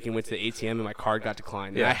you, I freaking went to the ATM and my card got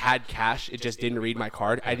declined. Yeah. And I had cash, it just didn't read my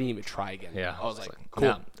card. I didn't even try again. Yeah. I was like, like, cool.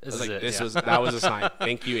 no, this is it, yeah. That was a sign.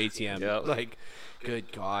 Thank you, ATM. Yep. Like,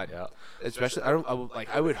 good god. Yeah. Especially,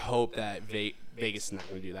 I would hope that Vegas is not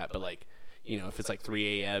going to do that, but like, you know, if it's like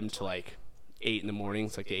 3 a.m. to like 8 in the morning,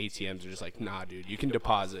 it's like the ATMs are just like, nah, dude, you can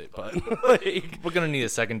deposit, but like, We're gonna need a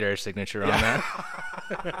secondary signature on that.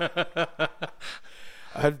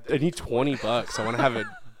 I need $20. I want to have a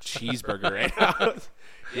cheeseburger right now.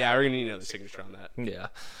 Yeah, we're gonna need another signature on that. Yeah.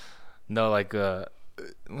 No, like when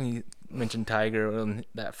you mentioned Tiger on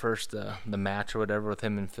that first the match or whatever with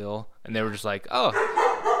him and Phil, and they were just like, oh,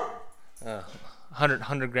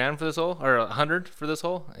 100 grand for this hole, or 100 for this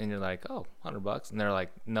hole, and you're like, oh, $100, and they're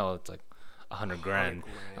like, no, it's like 100 grand.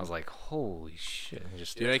 I was like, holy shit! And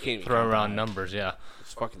just Dude, I can't even throw count around that. numbers, yeah.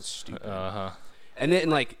 It's fucking stupid. Uh-huh. And then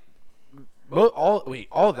like, all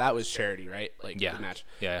of that was charity, right? Like, Yeah. the match,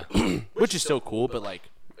 Yeah. which is so cool. But like,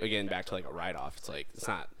 again, back to like a write-off. It's like, it's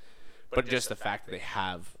not. But just the fact that they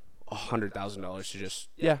have $100,000 to just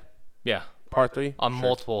Yeah. par 3 On sure.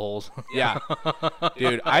 multiple holes. Yeah,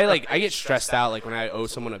 dude, I get stressed out like when I owe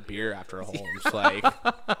someone a beer after a hole. I'm just like,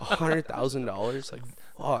 $100,000, like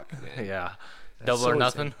fuck, man. Yeah. That's Double so or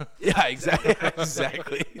nothing. insane. Yeah,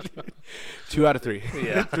 exactly. 2 out of 3.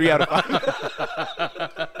 Yeah. 3 out of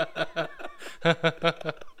 5.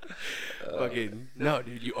 Fucking no,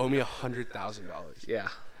 dude, you owe me $100,000. Yeah.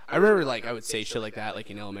 I remember like I would say shit like that, like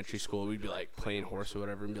in elementary school. We'd be like playing horse or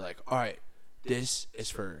whatever, and be like, all right, this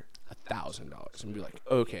is for $1,000, and be like,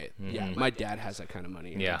 okay, yeah, my dad has that kind of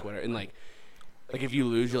money, and Yeah. like, whatever, and like if you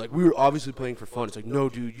lose, you're like, we were obviously playing for fun. It's like, no,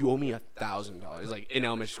 dude, you owe me $1,000. Like in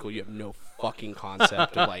elementary school, you have no fucking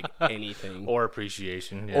concept of like anything, Or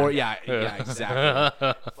appreciation. Yeah. or yeah,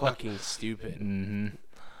 exactly, fucking stupid. Mm-hmm.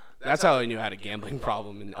 That's how I knew I had a gambling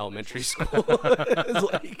problem in elementary school.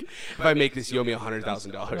 It's like, if I make this, you owe me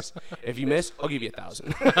 $100,000. If you miss, I'll give you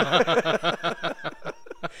 $1,000.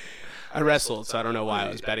 I wrestled, so I don't know why I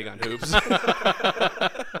was betting on hoops.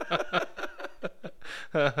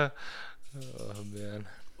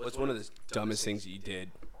 dumbest things you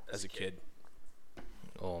did as a kid?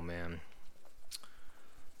 Oh man,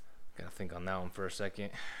 gotta think on that one for a second.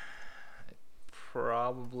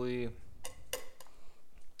 Probably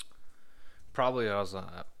I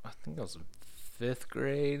think I was in 5th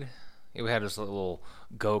grade. Yeah, we had this little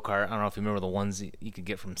go-kart. I don't know if you remember the ones you could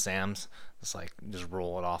get from Sam's. It's like just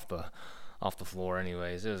roll it off the floor.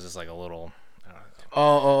 Anyways, it was just like a little.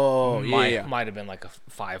 Might have been like a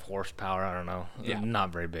 5 horsepower. I don't know. Yeah.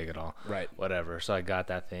 Not very big at all. Right. Whatever. So I got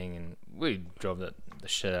that thing and we drove the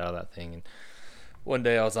shit out of that thing. And one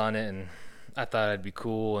day I was on it and I thought I'd be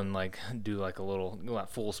cool and like do like a little, go at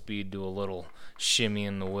full speed, do a little shimmy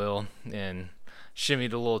in the wheel, and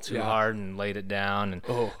shimmied a little too hard and laid it down and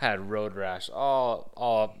had road rash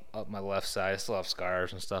all up my left side. I still have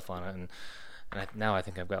scars and stuff on it, and now I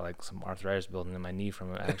think I've got like some arthritis building in my knee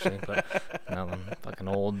from it actually. But now I'm fucking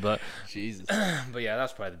old. But Jesus. But yeah,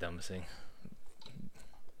 that's probably the dumbest thing.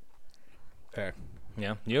 Fair.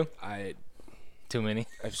 Yeah, you? Too many.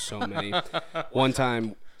 I have so many. One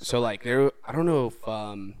time, so like there, I don't know if,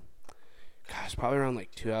 gosh, probably around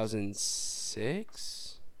like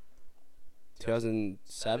 2006,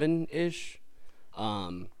 2007-ish.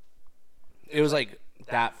 It was like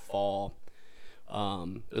that fall.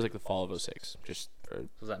 It was like the fall of 06. Just for,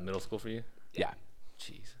 Was that middle school for you? yeah,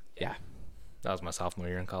 Jeez. yeah. That was my sophomore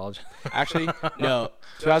year in college. Actually, no,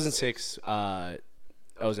 2006. I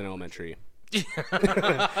was in elementary.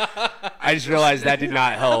 I just realized that did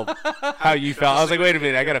not help how you felt. I was like, wait a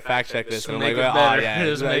minute, I gotta fact check this. Just And I'm make like, it oh, better. yeah,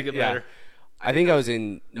 Just make it better. I think I was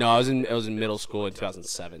in middle school in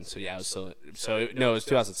 2007. So yeah, it was it was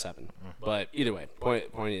 2007. But either way, point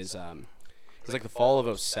is, it was like the fall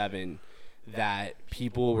of 07 that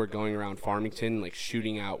people were going around Farmington like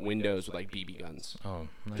shooting out windows with like BB guns, Oh,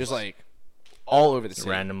 nice. just like all over the city.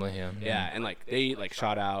 randomly, yeah. Yeah, and like they like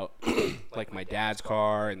shot out like my dad's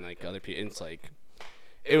car and like other people. It's like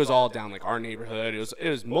it was all down like our neighborhood. It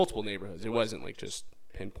was multiple neighborhoods. It wasn't like just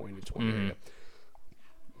pinpointed to one area.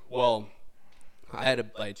 Well, I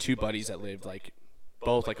had 2 buddies that lived like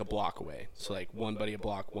both like a block away. So like one buddy a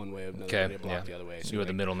block one way, another buddy a block the other way. So You were the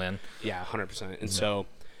like, middleman. yeah, 100%. And so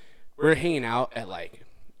we're hanging out at like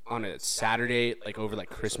on a Saturday, like over like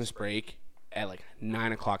Christmas break at like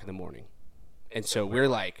 9 o'clock in the morning. And so we're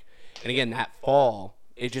like, and again, that fall,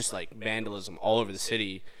 it just like vandalism all over the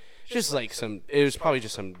city. Just like it was probably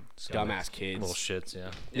just some dumbass kids. Little shits,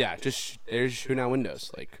 yeah. Yeah, they're just shooting out windows.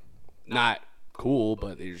 Like, not cool,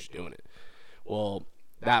 but they're just doing it. Well,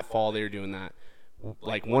 that fall they were doing that.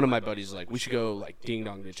 Like, one of my buddies was like, we should go like ding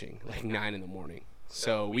dong ditching, like 9 in the morning.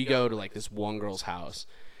 So we go to like this one girl's house,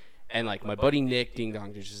 and like my buddy Nick ding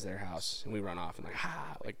dong ditches their house, and we run off and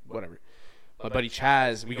like whatever. My buddy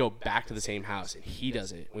Chaz, we go back to the same house, and he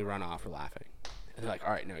does it. We run off, we're laughing. And they're like,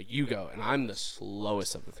 all right, now you go. And I'm the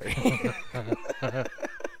slowest of the 3.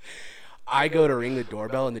 I go to ring the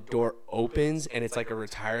doorbell, and the door opens, and it's like a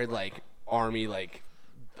retired, like, army, like,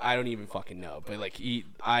 I don't even fucking know. But, like,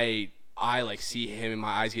 I like, see him, and my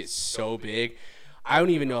eyes get so big. I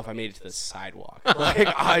don't even know if I made it to the sidewalk. Like,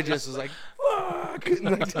 I just was like, fuck, and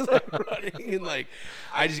like just like running, and like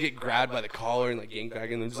I just get grabbed by the collar and like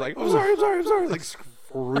gangbanged, and I'm just like, I'm sorry, like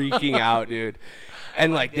freaking out, dude.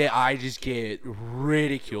 And like I just get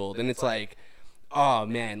ridiculed, and it's like, oh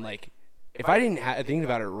man, like if I didn't have, thinking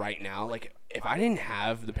about it right now, like if I didn't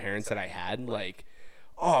have the parents that I had, like,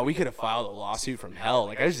 oh, we could have filed a lawsuit from hell.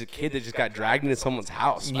 Like, I was just a kid that just got dragged into someone's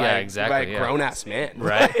house. Yeah, exactly. By a grown-ass man.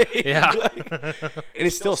 Right. Like, Yeah. like, and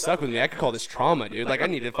it still stuck with me. I could call this trauma, dude. Like, I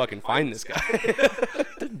need to fucking find this guy.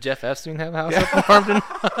 Didn't Jeff Epstein have a house up in Farmington?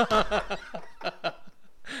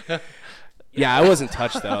 Yeah, I wasn't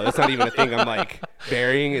touched, though. That's not even a thing I'm, like,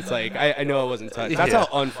 burying. It's like, I know I wasn't touched. That's how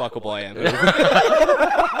unfuckable I am.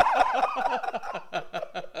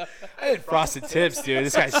 I had frosted tips, dude.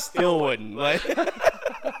 This guy still wouldn't. Like,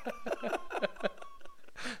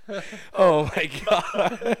 oh my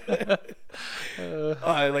god.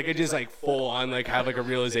 Like I just like full on like have like a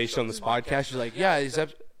realization on this podcast. You're like, yeah, is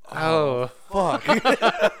that? Oh fuck.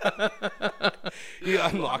 You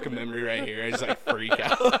unlock a memory right here. I just like freak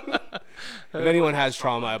out. If anyone has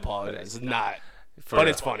trauma, I apologize. It's not, but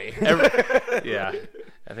it's funny. Yeah,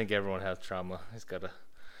 I think everyone has trauma. He's got to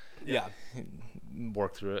Yeah.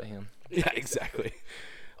 work through it. Him. Yeah, exactly.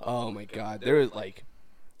 Oh my god, there was like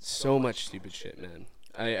so much stupid shit, man.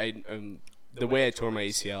 The way I tore my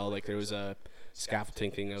ACL, like there was a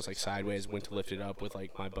scaffolding thing that was like sideways, went to lift it up with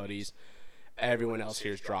like my buddies. Everyone else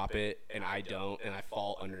hears drop it, and I don't, and I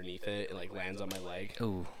fall underneath it, and like lands on my leg.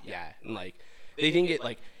 Ooh. Yeah, and like they think it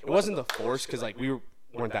it wasn't the force because like we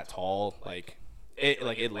weren't that tall. Like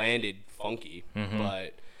it landed funky,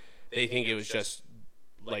 but they think it was just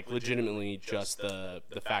like legitimately just the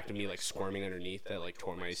fact of me like squirming underneath that like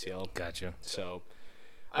tore my ACL. Gotcha. So,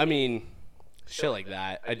 I mean, shit like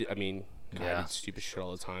that. I mean, God, Yeah. I did stupid shit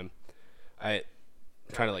all the time. I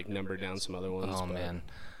try to like number down some other ones. Oh but man,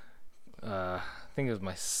 I think it was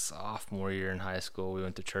my sophomore year in high school. We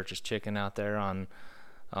went to Church's Chicken out there on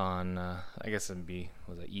I guess it'd be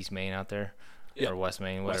East Main out there, or West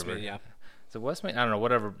Main, whatever. West Main, yeah. Is it West Main? I don't know,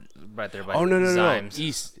 whatever. Right there by Oh no Zimes.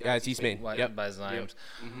 East. Yeah, it's East Main. Yep. By Zimes.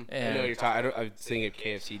 I And know what you're talking. I was thinking of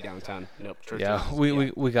KFC downtown. Nope. Church's.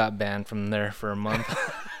 yeah, we got banned from there for a month.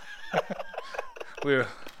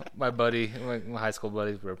 My high school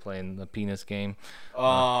buddies, we were playing the penis game.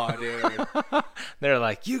 Oh, dude. They're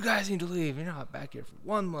like, "You guys need to leave. You're not back here for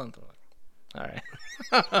 1 month." I'm like, all right.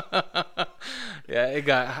 Yeah, it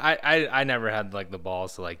got. I never had like the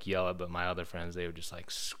balls to like yell at, but my other friends, they were just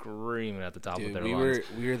like screaming at the top of Dude, their we lungs.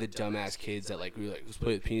 were the dumbass kids that like we were like, let's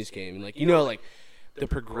play the penis game, and like you know like the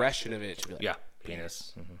progression of it should be like Yeah,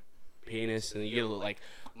 penis. penis, and you get a little like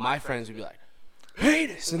my friends would be like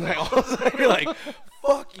penis, and like all of a sudden you're like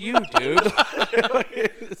fuck you, dude.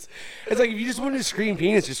 it's like if you just wanted to scream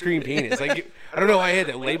penis, just scream penis. Like I don't know why I had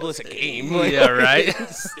to label this a game. Like, Yeah, right.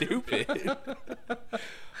 stupid.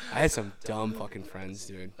 I had some dumb fucking friends,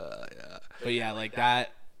 dude. Yeah. But yeah, like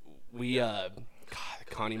that. We God,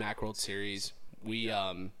 Connie Mack World Series. We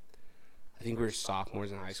I think we were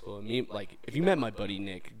sophomores in high school. And me, like, if you met my buddy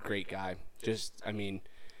Nick, great guy. Just, I mean,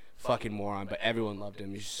 fucking moron, but everyone loved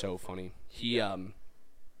him. He's so funny. He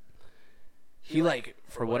like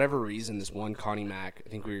for whatever reason, this one Connie Mack. I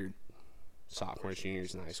think we were sophomores,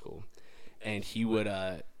 juniors in high school, and he would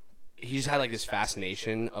he just had like this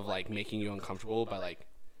fascination of like making you uncomfortable by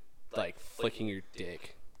like flicking your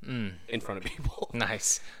dick in front of people.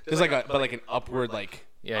 Nice. Just like an upward like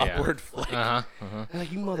upward flick. Uh-huh. I'm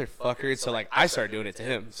like, you motherfucker. So like I started doing it to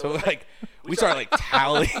him. So like we start like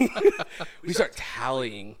tallying. We start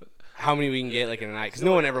tallying how many we can get like in a night because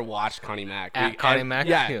no one ever watched Connie Mack. Connie Mack?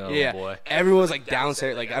 Yeah, Oh, yeah. boy. Everyone's like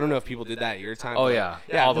downstairs. Like I don't know if people did that at your time. Oh, but, yeah.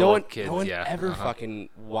 yeah. All the no little one, kids, no one yeah. ever fucking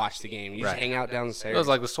watched the game. You just Right. hang out downstairs. It was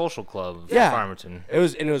like the social club of Yeah. Farmington. It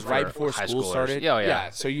was right for before high school schoolers. started. Yeah, yeah.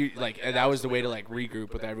 So you like that was the way to like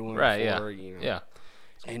regroup with everyone. Right, Before, yeah. You know. Yeah.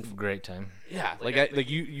 And Great time. yeah, like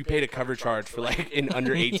you paid a cover charge for like an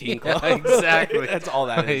under 18 club. Exactly. That's all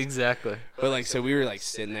that is. Exactly. But like, so we were like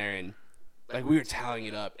sitting there and like we were tallying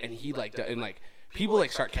it up, and he like and like people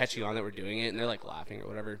like start catching on that we're doing it, and they're like laughing or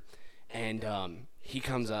whatever, and he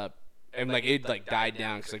comes up and like it like died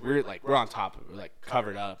down because like we're on top of it, we're like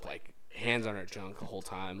covered up, like hands on our junk the whole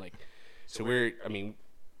time, like so I mean,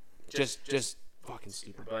 just fucking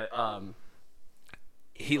stupid, but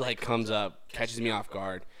he like comes up, catches me off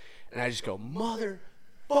guard, and I just go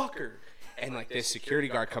motherfucker. And like this security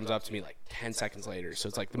guard comes up to me like 10 seconds later. So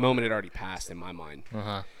it's like the moment had already passed in my mind.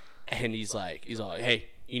 Uh-huh. And he's all like, hey,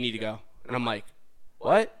 you need to go. And I'm like,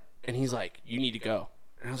 what? And he's like, you need to go.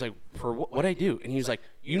 And I was like, for what I do? And he was like,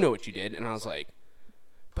 you know what you did. And I was like,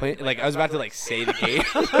 like I was about to like say the game.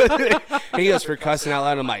 And he goes, for cussing out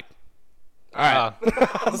loud. I'm like, all right.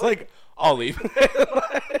 I was like, I'll leave.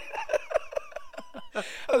 I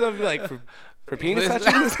was gonna be like, for penis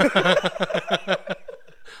touching?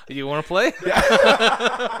 You want to play?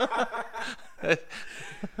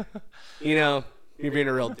 You know, you're being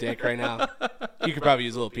a real dick right now. You could probably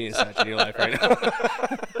use a little penis touch in your life right now.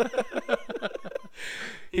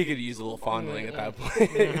 He could use a little fondling at that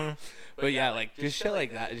point. But yeah, like just shit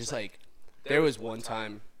like that. Just like there was one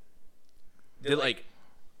time.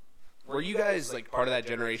 Were you guys like part of that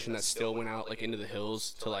generation that still went out like into the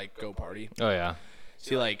hills to like go party? Oh, yeah.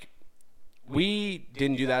 See, like we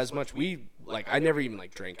didn't do that as much. I never even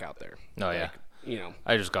like drank out there. Oh, yeah. Like, you know.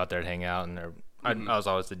 I just got there to hang out, and I was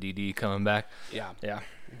always the DD coming back. Yeah. Yeah.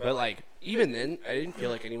 But like even then, I didn't feel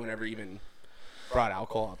like anyone ever even brought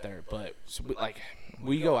alcohol out there. But so, like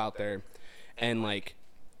we go out there, and like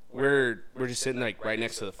we're just sitting like right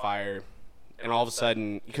next to the fire, and all of a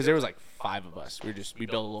sudden, because there was like 5 of us, we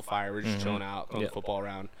built a little fire. We're just chilling out, throwing the football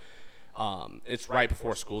around. It's right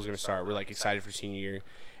before school's gonna start. We're like excited for senior year,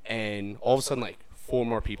 and all of a sudden like 4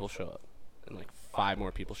 more people show up, and like 5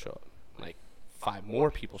 more people show up, like 5 more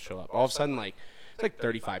people show up. All of a sudden like it's like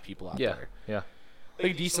 35 people out Yeah. there. Yeah.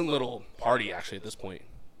 Like a decent little party actually at this point.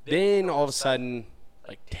 Then all of a sudden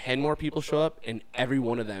like 10 more people show up, and every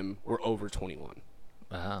one of them were over 21,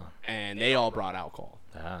 Wow. and they all brought alcohol.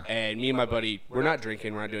 Ah. And me and my buddy, we're not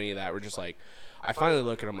drinking, we're not doing any of that. We're just like, I finally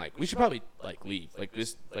look at him like, we should probably like leave. Like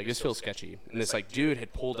this feels sketchy. And this like dude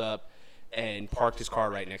had pulled up and parked his car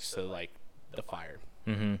right next to like the fire.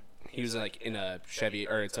 Mm-hmm. He was like in a Chevy,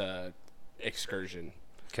 or it's a Excursion.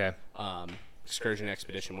 Okay. Excursion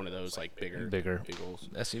Expedition, one of those like bigger vehicles.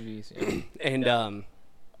 SUVs. Yeah. And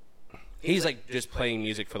he's like just playing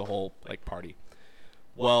music for the whole like party.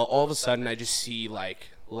 Well, all of a sudden I just see like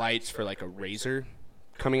lights for like a Razor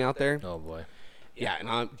coming out there. Oh boy. Yeah,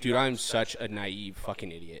 and I'm such a naive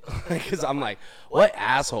fucking idiot. Because I'm like, what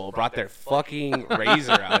asshole brought their fucking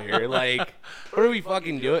Razor out here? Like, what are we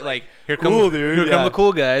fucking doing? Like, Here come the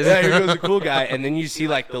cool guys. Yeah, here goes the cool guy. And then you see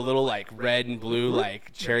like the little like red and blue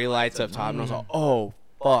like cherry lights up top, and I was like, oh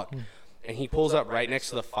fuck. And he pulls up right next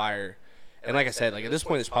to the fire, and like I said, like at this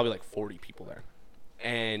point there's probably like 40 people there,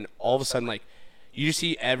 and all of a sudden like you just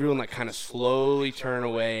see everyone like kind of slowly turn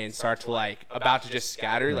away and start to like about to just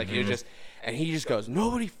scatter, like it just. And he just goes,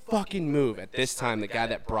 nobody fucking move. At this time, the guy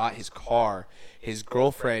that brought his car, his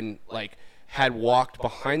girlfriend, like, had walked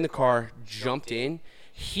behind the car, jumped in.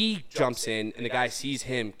 He jumps in, and the guy sees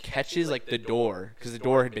him, catches, like, the door, because the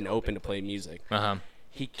door had been open to play music. Uh-huh.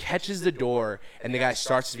 He catches the door, and the guy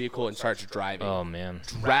starts his vehicle and starts driving. Oh, man.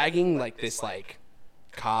 Dragging, like, this, like,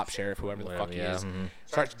 cop, sheriff, whoever the fuck he is. Mm-hmm.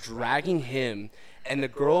 Starts dragging him, and the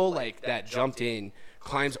girl, like, that jumped in,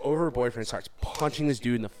 climbs over her boyfriend and starts punching this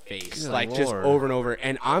dude in the face. Good like, Lord. just over and over.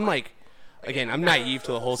 And I'm like, again, I'm naive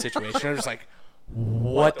to the whole situation. I'm just like,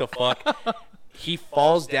 what the fuck? He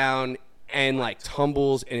falls down and, like,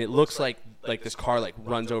 tumbles, and it looks like this car, like,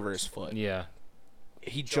 runs over his foot. Yeah.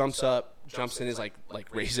 He jumps up, jumps in his, like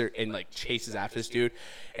Razor, and, like, chases after this dude.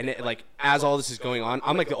 And, it, like, as all this is going on,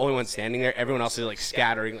 I'm, like, the only one standing there. Everyone else is, like,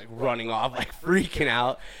 scattering, like, running off, like, freaking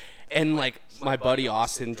out. And, like, my buddy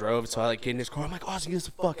Austin drove, so I, like, get in his car. I'm like, Austin, get us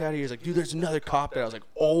the fuck out of here. He's like, dude, there's another cop there. I was like,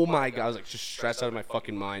 oh, my God. I was, like, just stressed out of my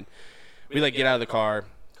fucking mind. We, like, get out of the car.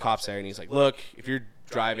 Cop's there, and he's like, look, if you're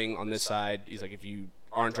driving on this side, he's like, if you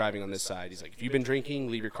aren't driving on this side, he's like, if you've been drinking,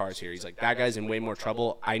 leave your cars here. He's like, that guy's in way more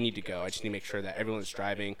trouble. I need to go. I just need to make sure that everyone that's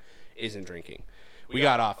driving isn't drinking. We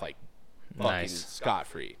got off, like, fucking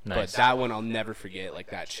scot-free. Nice. But that one I'll never forget,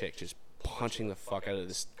 like, that chick just punching the fuck out of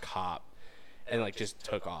this cop. And, like, just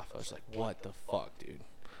took off. I was like, what the fuck, dude?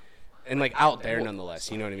 And, like, out there nonetheless.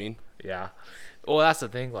 You know what I mean? Yeah. Well, that's the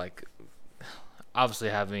thing. Like, obviously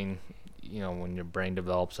having, you know, when your brain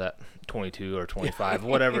develops at 22 or 25,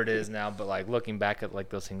 whatever it is now. But, like, looking back at, like,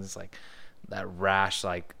 those things, it's like that rash,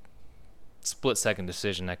 like, split-second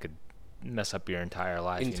decision that could mess up your entire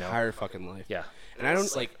life, Entire fucking life. Yeah. And I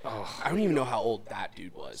don't, like, I don't even know how old that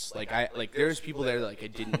dude was. Like, there's people there that, like, I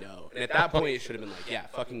didn't know. And at that point, it should have been like, yeah,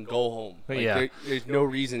 fucking go home. Like, Yeah. There's no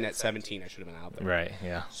reason at 17 I should have been out there. Right,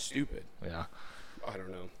 yeah. Stupid. Yeah. I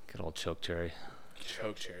don't know. Good old choke cherry.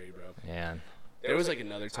 Choke cherry, bro. Man. There was, like,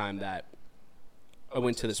 another time that I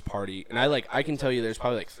went to this party. And I can tell you there's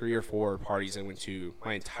probably, like, 3 or 4 parties I went to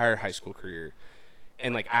my entire high school career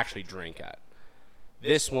and, like, actually drank at.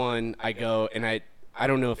 This one, I go, and I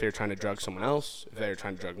don't know if they were trying to drug someone else, if they were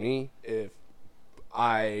trying to drug me, if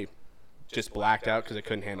I just blacked out because I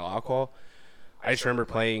couldn't handle alcohol. I just remember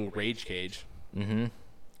playing Rage Cage. Mm-hmm.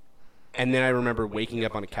 And then I remember waking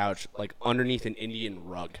up on a couch, like, underneath an Indian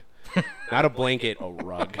rug. Not a blanket, a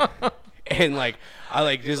rug. And, like, I,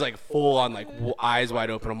 like, just, like, full on, like, eyes wide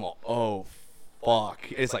open. I'm all, oh, fuck.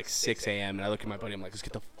 It's, like, 6 a.m. And I look at my buddy. I'm like, let's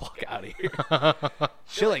get the fuck out of here.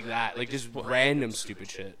 Shit like that. Like, just random stupid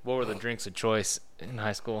shit. What were the drinks of choice in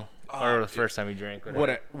high school? Or the first time you drank?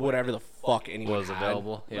 Whatever the fuck anyone was had.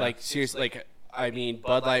 available. Yeah. Like, seriously, like, I mean,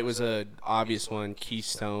 Bud Light was a obvious one.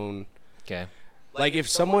 Keystone. Okay. Like, if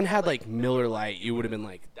someone had, like, Miller Lite, you would have been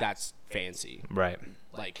like, that's fancy. Right.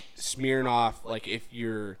 Like, Smirnoff, like, if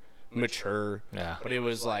you're mature. Yeah. But it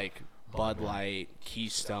was, like, Bud Light,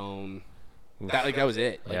 Keystone. That was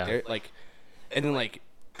it. Like, Yeah. like, and then, like,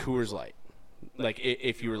 Coors Light. Like,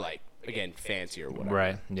 if you were, like, again, fancy or whatever.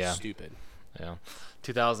 Right, yeah. Stupid. Yeah.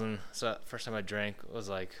 2000, so first time I drank was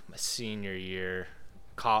like my senior year,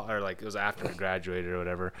 or like it was after I graduated or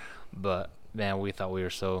whatever. But man, we thought we were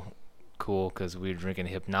so cool because we were drinking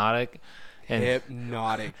Hypnotic. And,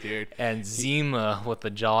 Hypnotic, dude. And Zima with the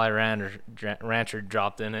Jolly Rancher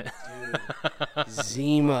dropped in it. Dude.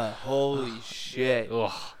 Zima, holy shit.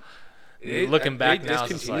 Ugh. Looking back they now,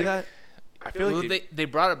 it's just like, that? I feel like they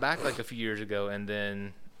brought it back like a few years ago, and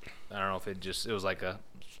then I don't know if it was like a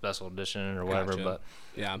special edition or whatever, Gotcha. but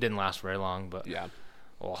yeah, it didn't last very long. But yeah,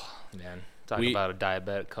 oh man, talk about a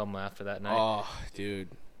diabetic coma after that night. Oh, dude,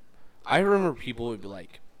 I remember people would be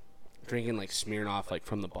like drinking like Smirnoff like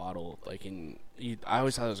from the bottle, like I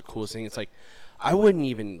always thought it was the coolest thing. It's like I wouldn't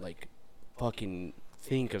even like fucking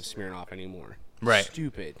think of Smirnoff anymore. Right.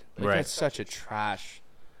 Stupid. Like, Right. That's such a trash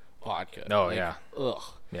vodka. Oh, Like, yeah. Ugh.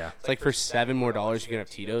 Yeah. It's like for $7 more you can have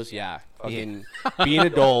Tito's. Yeah. Fucking be an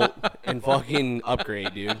adult and fucking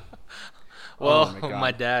upgrade, dude. Well, Oh, my God.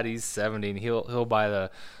 my dad, he's 70, and he'll buy the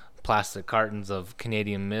plastic cartons of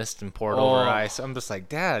Canadian Mist and pour it over ice. I'm just like,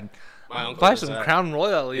 Dad, My uncle buy does some that. Crown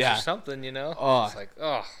Royal at least Yeah. or something, you know? Oh. It's like,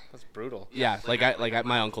 oh, that's brutal. Yeah,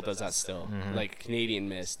 my uncle does that still, like Canadian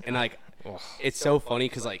Mist, and like Ugh. it's so funny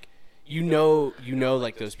because like you know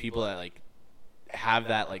like those people that like have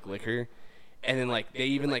that like liquor, and then like they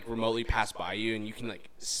even like remotely pass by you and you can like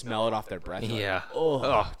smell it off their breath. You're Yeah. Like, oh,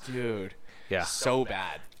 Ugh. dude. Yeah. So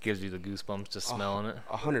bad. Gives you the goosebumps just smelling it.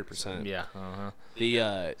 100%. Yeah.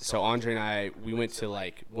 Uh-huh. So Andre and I, we went to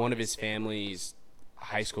like one of his family's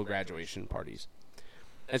high school graduation parties,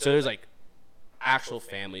 and so there's like actual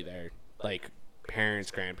family there, like parents,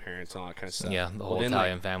 grandparents, and all that kind of stuff. Yeah, the whole Well, then,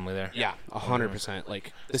 Italian like, family there. Yeah, 100%.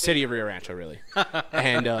 Like the city of Rio Rancho, really.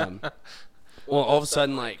 And well, all of a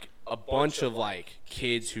sudden, like a bunch of like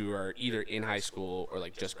kids who are either in high school or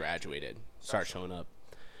like just graduated start showing up.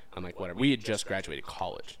 I'm like, whatever. We had just graduated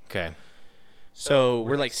college. Okay. So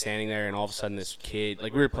we're like standing there, and all of a sudden, this kid,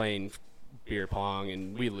 like we were playing beer pong,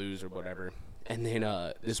 and we lose or whatever. And then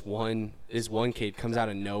this one kid comes out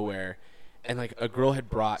of nowhere, and like a girl had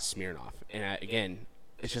brought Smirnoff, and again,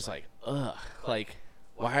 it's just like, ugh, like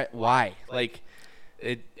why, like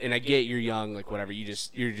it. And I get you're young, like whatever,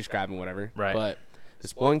 you're just grabbing whatever, Right. But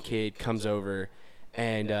this one kid comes over.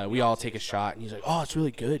 And we all take a shot, and he's like, "Oh, it's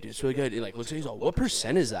really good, dude. It's really good." He like looks at me, he's like, "What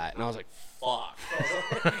 % is that?" And I was like, "Fuck."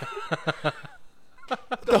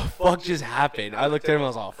 What the fuck just happened? I looked at him. I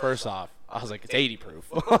was like, first off, I was like, it's 80 proof.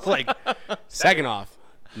 I was like, second off,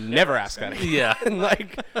 never ask that again. Yeah. And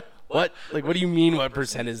like, what? Like, what do you mean? What %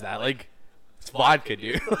 is that? Like, it's vodka,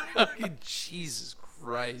 dude. Jesus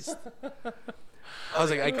Christ. I was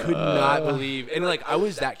like, I could not believe, and like, I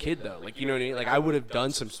was that kid though. Like, you know what I mean? Like, I would have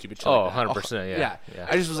done some stupid shit. Oh, like that. 100%, yeah. Yeah.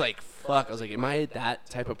 I just was like, fuck. I was like, am I at that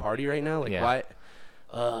type of party right now? Like, Yeah. why?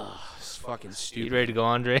 It's fucking You stupid. ready to go,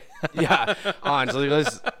 Andre? Yeah, on. So like,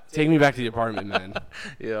 let's take me back to the apartment, man.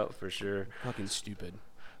 Yeah, for sure. Fucking stupid.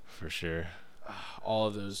 For sure. All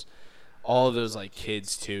of those like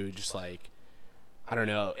kids too. Just like, I don't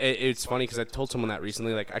know. It's funny because I told someone that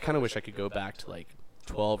recently. Like, I kind of wish I could go back to like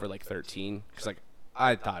 12 or like 13 because like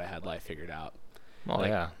I thought I had life figured out. Oh, like,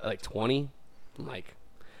 yeah. Like 20, like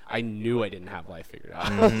I knew I didn't have life figured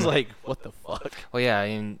out. I was like, what the fuck? Well, yeah,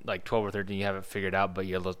 in like 12 or 13, you have it figured out, but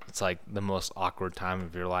it's like the most awkward time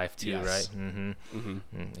of your life, too, Yes. right? Mm-hmm.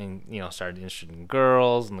 And, you know, started interested in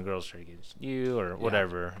girls, and the girls started getting interested in you, or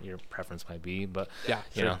whatever your preference might be. But, Yeah,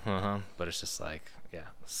 you sure. know, but it's just like, yeah,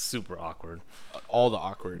 super awkward. All the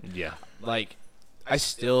awkward. Yeah. Like, I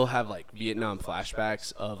still have like Vietnam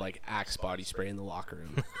flashbacks of like Axe body spray in the locker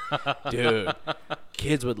room. Dude,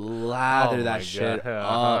 kids would lather Oh that my shit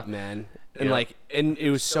God. up, man. And Yeah. like, and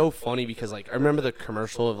it was so funny because like I remember the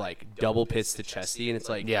commercial of like double pits to chesty, and it's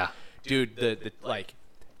like, Yeah. dude, the like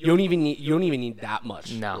you don't even need that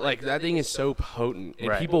much. No. Like that thing is so potent, and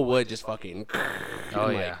Right. people would just fucking Oh,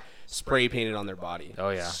 and, yeah. like, spray paint it on their body.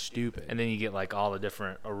 Oh, yeah. Stupid. And then you get like all the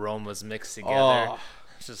different aromas mixed together. Oh.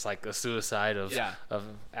 It's just like a suicide of Yeah. of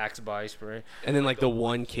Axe body spray. And then like the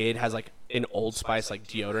one kid has like an Old Spice like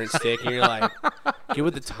deodorant stick, and you're like, get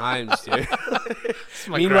with the times, dude.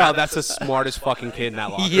 my Meanwhile, grand- that's the smartest fucking kid in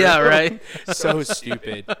that locker Yeah, room. right. So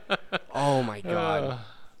stupid. Oh my god.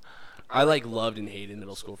 I like loved and hated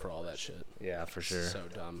middle school for all that shit. Yeah, for sure. So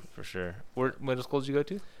dumb. For sure. Where middle school did you go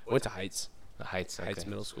to? Went to Heights. The Heights. Okay. Heights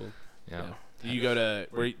Middle School. Yeah. Did you go to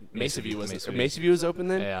where Mesa View was? Mesa View. Mesa View was open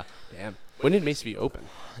then? Yeah. Damn. When did Mesa View open?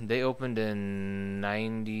 They opened in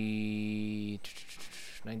 98,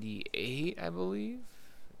 I believe.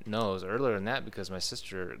 No, it was earlier than that because my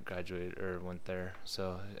sister graduated or went there.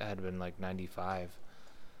 So it had been like 95.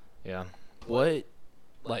 Yeah. What,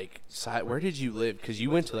 like, where did you live? Because you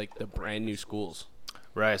went to like the brand new schools.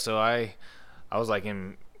 Right. So I was like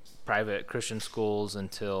in private Christian schools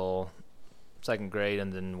until 2nd grade,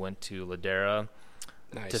 and then went to Ladera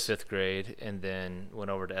Nice. to 5th grade, and then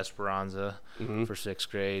went over to Esperanza Mhm. for 6th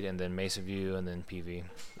grade, and then Mesa View, and then PV.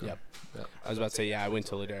 Yep. Yep. I was about to say, yeah, I went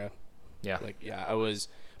to Ladera. Yeah. Like, yeah,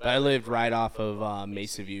 but I lived right off of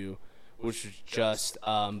Mesa View, which was just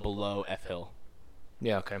below F Hill.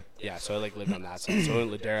 Yeah. Okay. Yeah, so I like lived on that side. So I went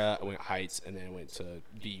Ladera, I went Heights, and then I went to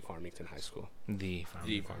D Farmington High School. The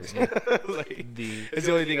D Farmington. Farmington. Like, it's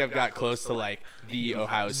the only thing I've got close to like the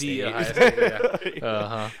Ohio State. The Ohio State.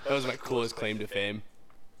 Yeah. That was my coolest claim to fame.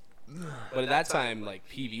 But at that time, like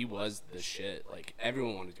PV was the shit. Like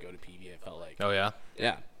everyone wanted to go to PV. I felt like. Oh yeah.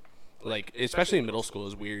 Yeah, like especially in middle school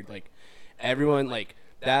is weird. Like everyone like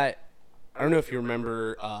that. I don't know if you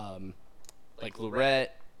remember, like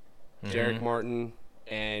Lorette, Derek Martin,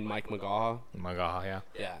 and Mike McGaw. Oh my God. Yeah.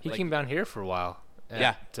 Yeah, He like, came down here for a while.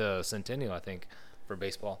 Yeah. To Centennial, I think, for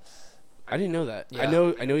baseball. I didn't know that. Yeah. I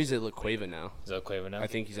know he's at La Cueva now. Is that Cueva now? I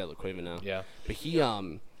think he's at La Cueva now. Yeah. But he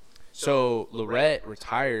so Lorette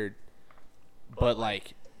retired, but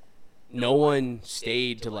like no one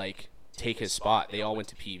stayed to like take his spot. They all went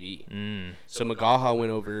to PV. So Magaha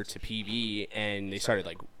went over to PV and they started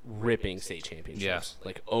like ripping state championships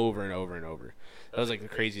like over and over and over. That was like the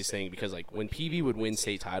craziest thing because like when PV would win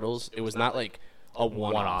state titles, it was not like a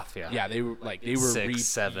one-off. Yeah. They were 6,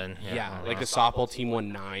 7. Yeah, like the softball team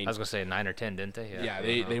won 9. I was gonna say 9 or 10, didn't they? Yeah,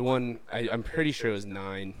 they won. I'm pretty sure it was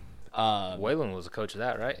 9. Waylon was the coach of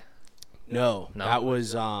that, right? No, that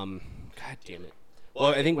was God damn it. Well,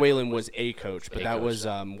 I think Waylon was a coach, but that was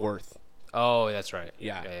Worth. Oh, that's right.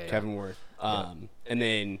 Yeah, Kevin Worth. And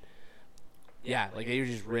then like they were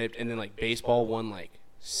just ripped. And then like baseball won like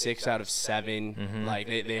 6 out of 7. Like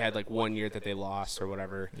they had like 1 year that they lost or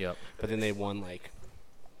whatever. Yep. But then they won like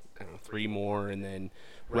I don't know 3 more, and then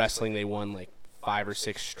wrestling they won like 5 or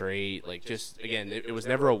 6 straight. Like just again, it was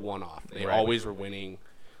never a one-off. They always were winning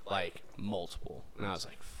like multiple. And I was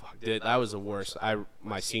like, fuck, dude, that was the worst.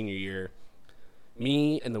 My senior year,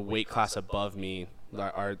 me and the weight class above me,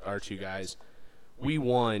 our 2 guys, we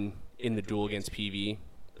won in the duel against PV.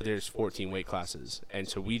 There's 14 weight classes, and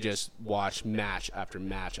so we just watched match after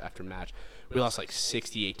match after match. We lost like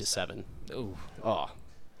 68-7. Ooh. Oh.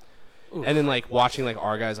 And then like watching like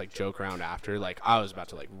our guys like joke around after, like I was about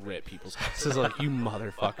to like rip people's asses, like you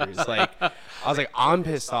motherfuckers. Like I was like, I'm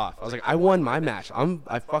pissed off. I was like, I won my match.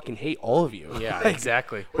 I fucking hate all of you. Yeah, like,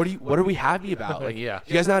 exactly. What are we happy about? Like, Yeah.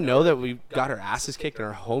 do you guys not know that we got our asses kicked in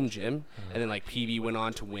our home gym, and then like PV went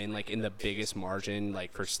on to win like in the biggest margin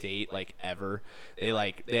like for state like ever. They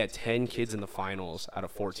had 10 kids in the finals out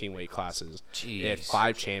of 14 weight classes. Jeez. They had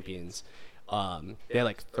 5 champions. They had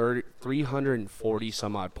like 340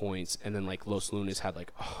 some odd points, and then like Los Lunas had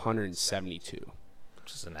like 172.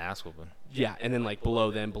 Just an ass whooping. Yeah, and then like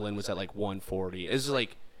below them, Belen was at like 140. It was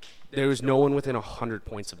like there was no one within 100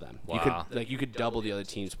 points of them. Wow. You could double the other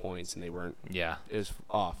team's points, and they weren't. Yeah. It was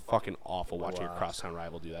fucking awful watching your crosstown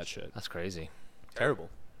rival do that shit. That's crazy. Terrible.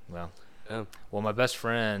 Well, Yeah. well, my best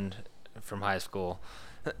friend from high school,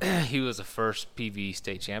 he was the first PV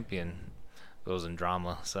state champion. Goes in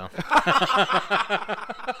drama, so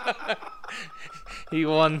he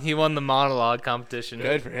won the monologue competition.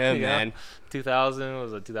 Good for him, man. 2000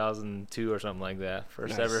 was a 2002 or something like that.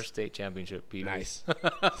 First Nice. ever state championship PV. Nice.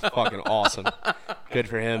 Fucking awesome. Good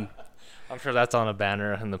for him. I'm sure that's on a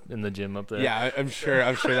banner in the gym up there. Yeah, I'm sure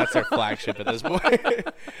that's their flagship at this point.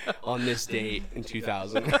 On this date in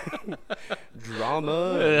 2000.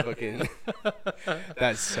 Drama. Fucking.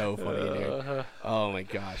 That's so funny, dude. Oh my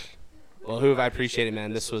gosh. Well, Hoove, I appreciate it,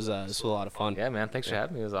 man. This was a lot of fun. Yeah, man. Thanks for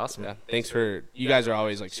having me. It was awesome. Yeah. Thanks for you guys are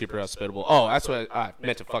always like super hospitable. Oh, that's what I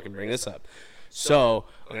meant to fucking bring this up. So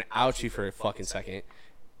I'm gonna out you for a fucking second.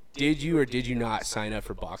 Did you or did you not sign up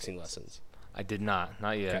for boxing lessons? I did not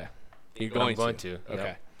yet. Okay. You're But I'm going going to. to. Okay.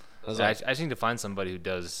 Yep. I was So like, I just need to find somebody who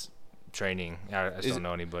does training. I just don't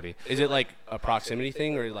know anybody. is it like a proximity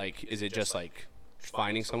thing, or like is it just like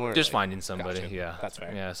finding somewhere? Just like, finding somebody. gotcha. Yeah. That's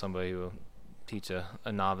fair. Yeah, somebody who will teach a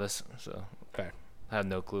novice. So Fair. I have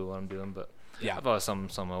no clue what I'm doing, but Yeah. I've always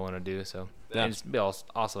something I want to do. So Yeah. and just be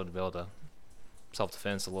also to be able to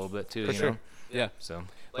self-defense a little bit too. For you sure. know? Yeah. So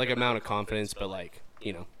Like amount of confidence, but like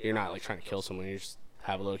you're not like trying to kill someone. You just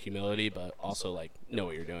have a little humility, but also like know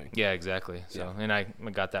what you're doing. yeah, exactly. So and I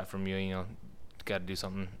got that from you. You know, got to do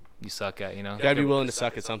something you suck at. You know. You gotta be willing to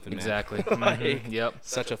suck at something, man. Exactly. Like, Mhm. Yep.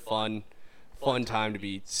 Such a fun time to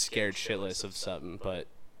be scared shitless of something, but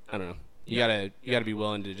I don't know. You gotta be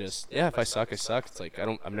willing to just if I suck, I suck. It's like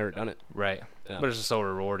I've never done it. Right. Yeah. But it's just so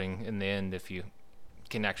rewarding in the end if you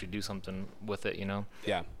can actually do something with it. You know.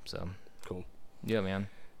 Yeah, So cool. yeah, man.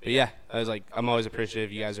 But yeah, I'm always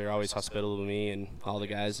appreciative. You guys are always hospitable to me and all the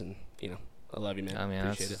guys, and I love you, man. I mean,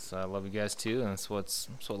 Appreciate it. I love you guys too, and that's what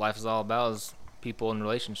life is all about is people and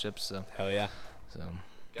relationships. So, Hell yeah,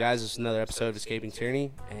 guys. This is another episode of Escaping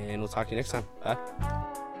Tyranny, and we'll talk to you next time. Bye.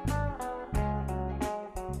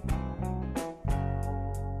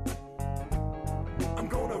 I'm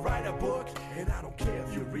gonna write a book, and I don't care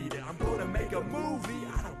if you read it. I'm gonna make a movie,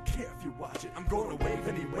 I don't care if you watch it. I'm gonna wave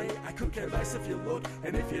anyway, I could care less if you look.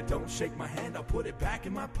 And if you don't shake my hand, I'll put it back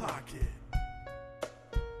in my pocket.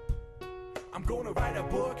 I'm gonna write a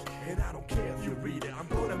book, and I don't care if you read it. I'm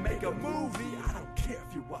gonna make a movie, I don't care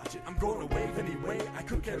if you watch it. I'm gonna wave anyway, I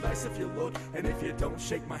could care less if you look. And if you don't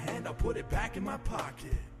shake my hand, I'll put it back in my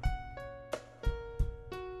pocket.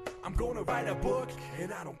 I'm gonna write a book,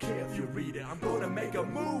 and I don't care if you read it. I'm gonna make a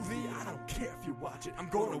movie, I don't care if you watch it. I'm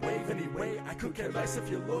gonna wave anyway, I could care less if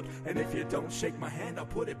you look. And if you don't shake my hand, I'll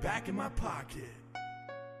put it back in my pocket.